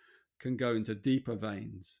well can go into deeper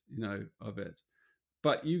veins, of it.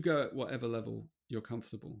 But you go at whatever level you're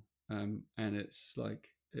comfortable, and it's like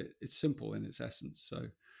it's simple in its essence. So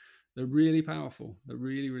they're really powerful. They're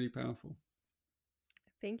really, really powerful.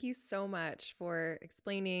 Thank you so much for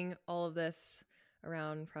explaining all of this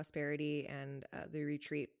around prosperity and the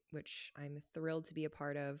retreat, which I'm thrilled to be a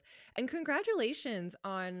part of. And congratulations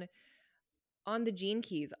on the Gene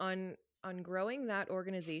Keys, on growing that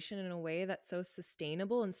organization in a way that's so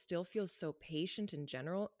sustainable and still feels so patient and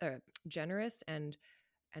generous and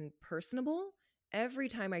personable. Every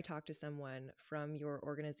time I talk to someone from your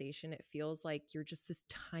organization, it feels like you're just this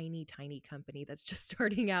tiny, tiny company that's just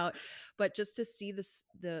starting out. But just to see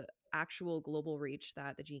the actual global reach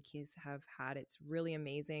that the Gene Keys have had, it's really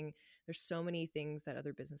amazing. There's so many things that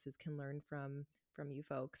other businesses can learn from you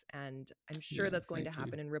folks, and I'm sure that's going to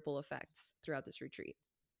happen in ripple effects throughout this retreat.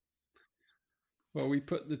 Well, we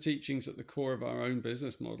put the teachings at the core of our own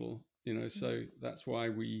business model, so that's why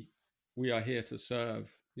we are here to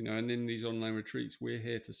serve, and in these online retreats, we're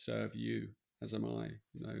here to serve you, as am I,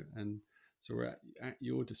 and so we're at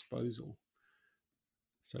your disposal.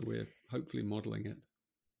 So we're hopefully modeling it.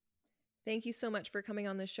 Thank you so much for coming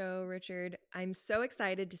on the show, Richard. I'm so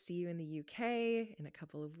excited to see you in the UK in a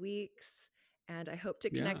couple of weeks, and I hope to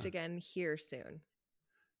connect again here soon.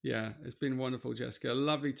 Yeah, it's been wonderful, Jessica.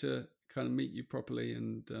 Lovely to kind of meet you properly,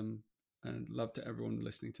 and love to everyone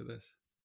listening to this.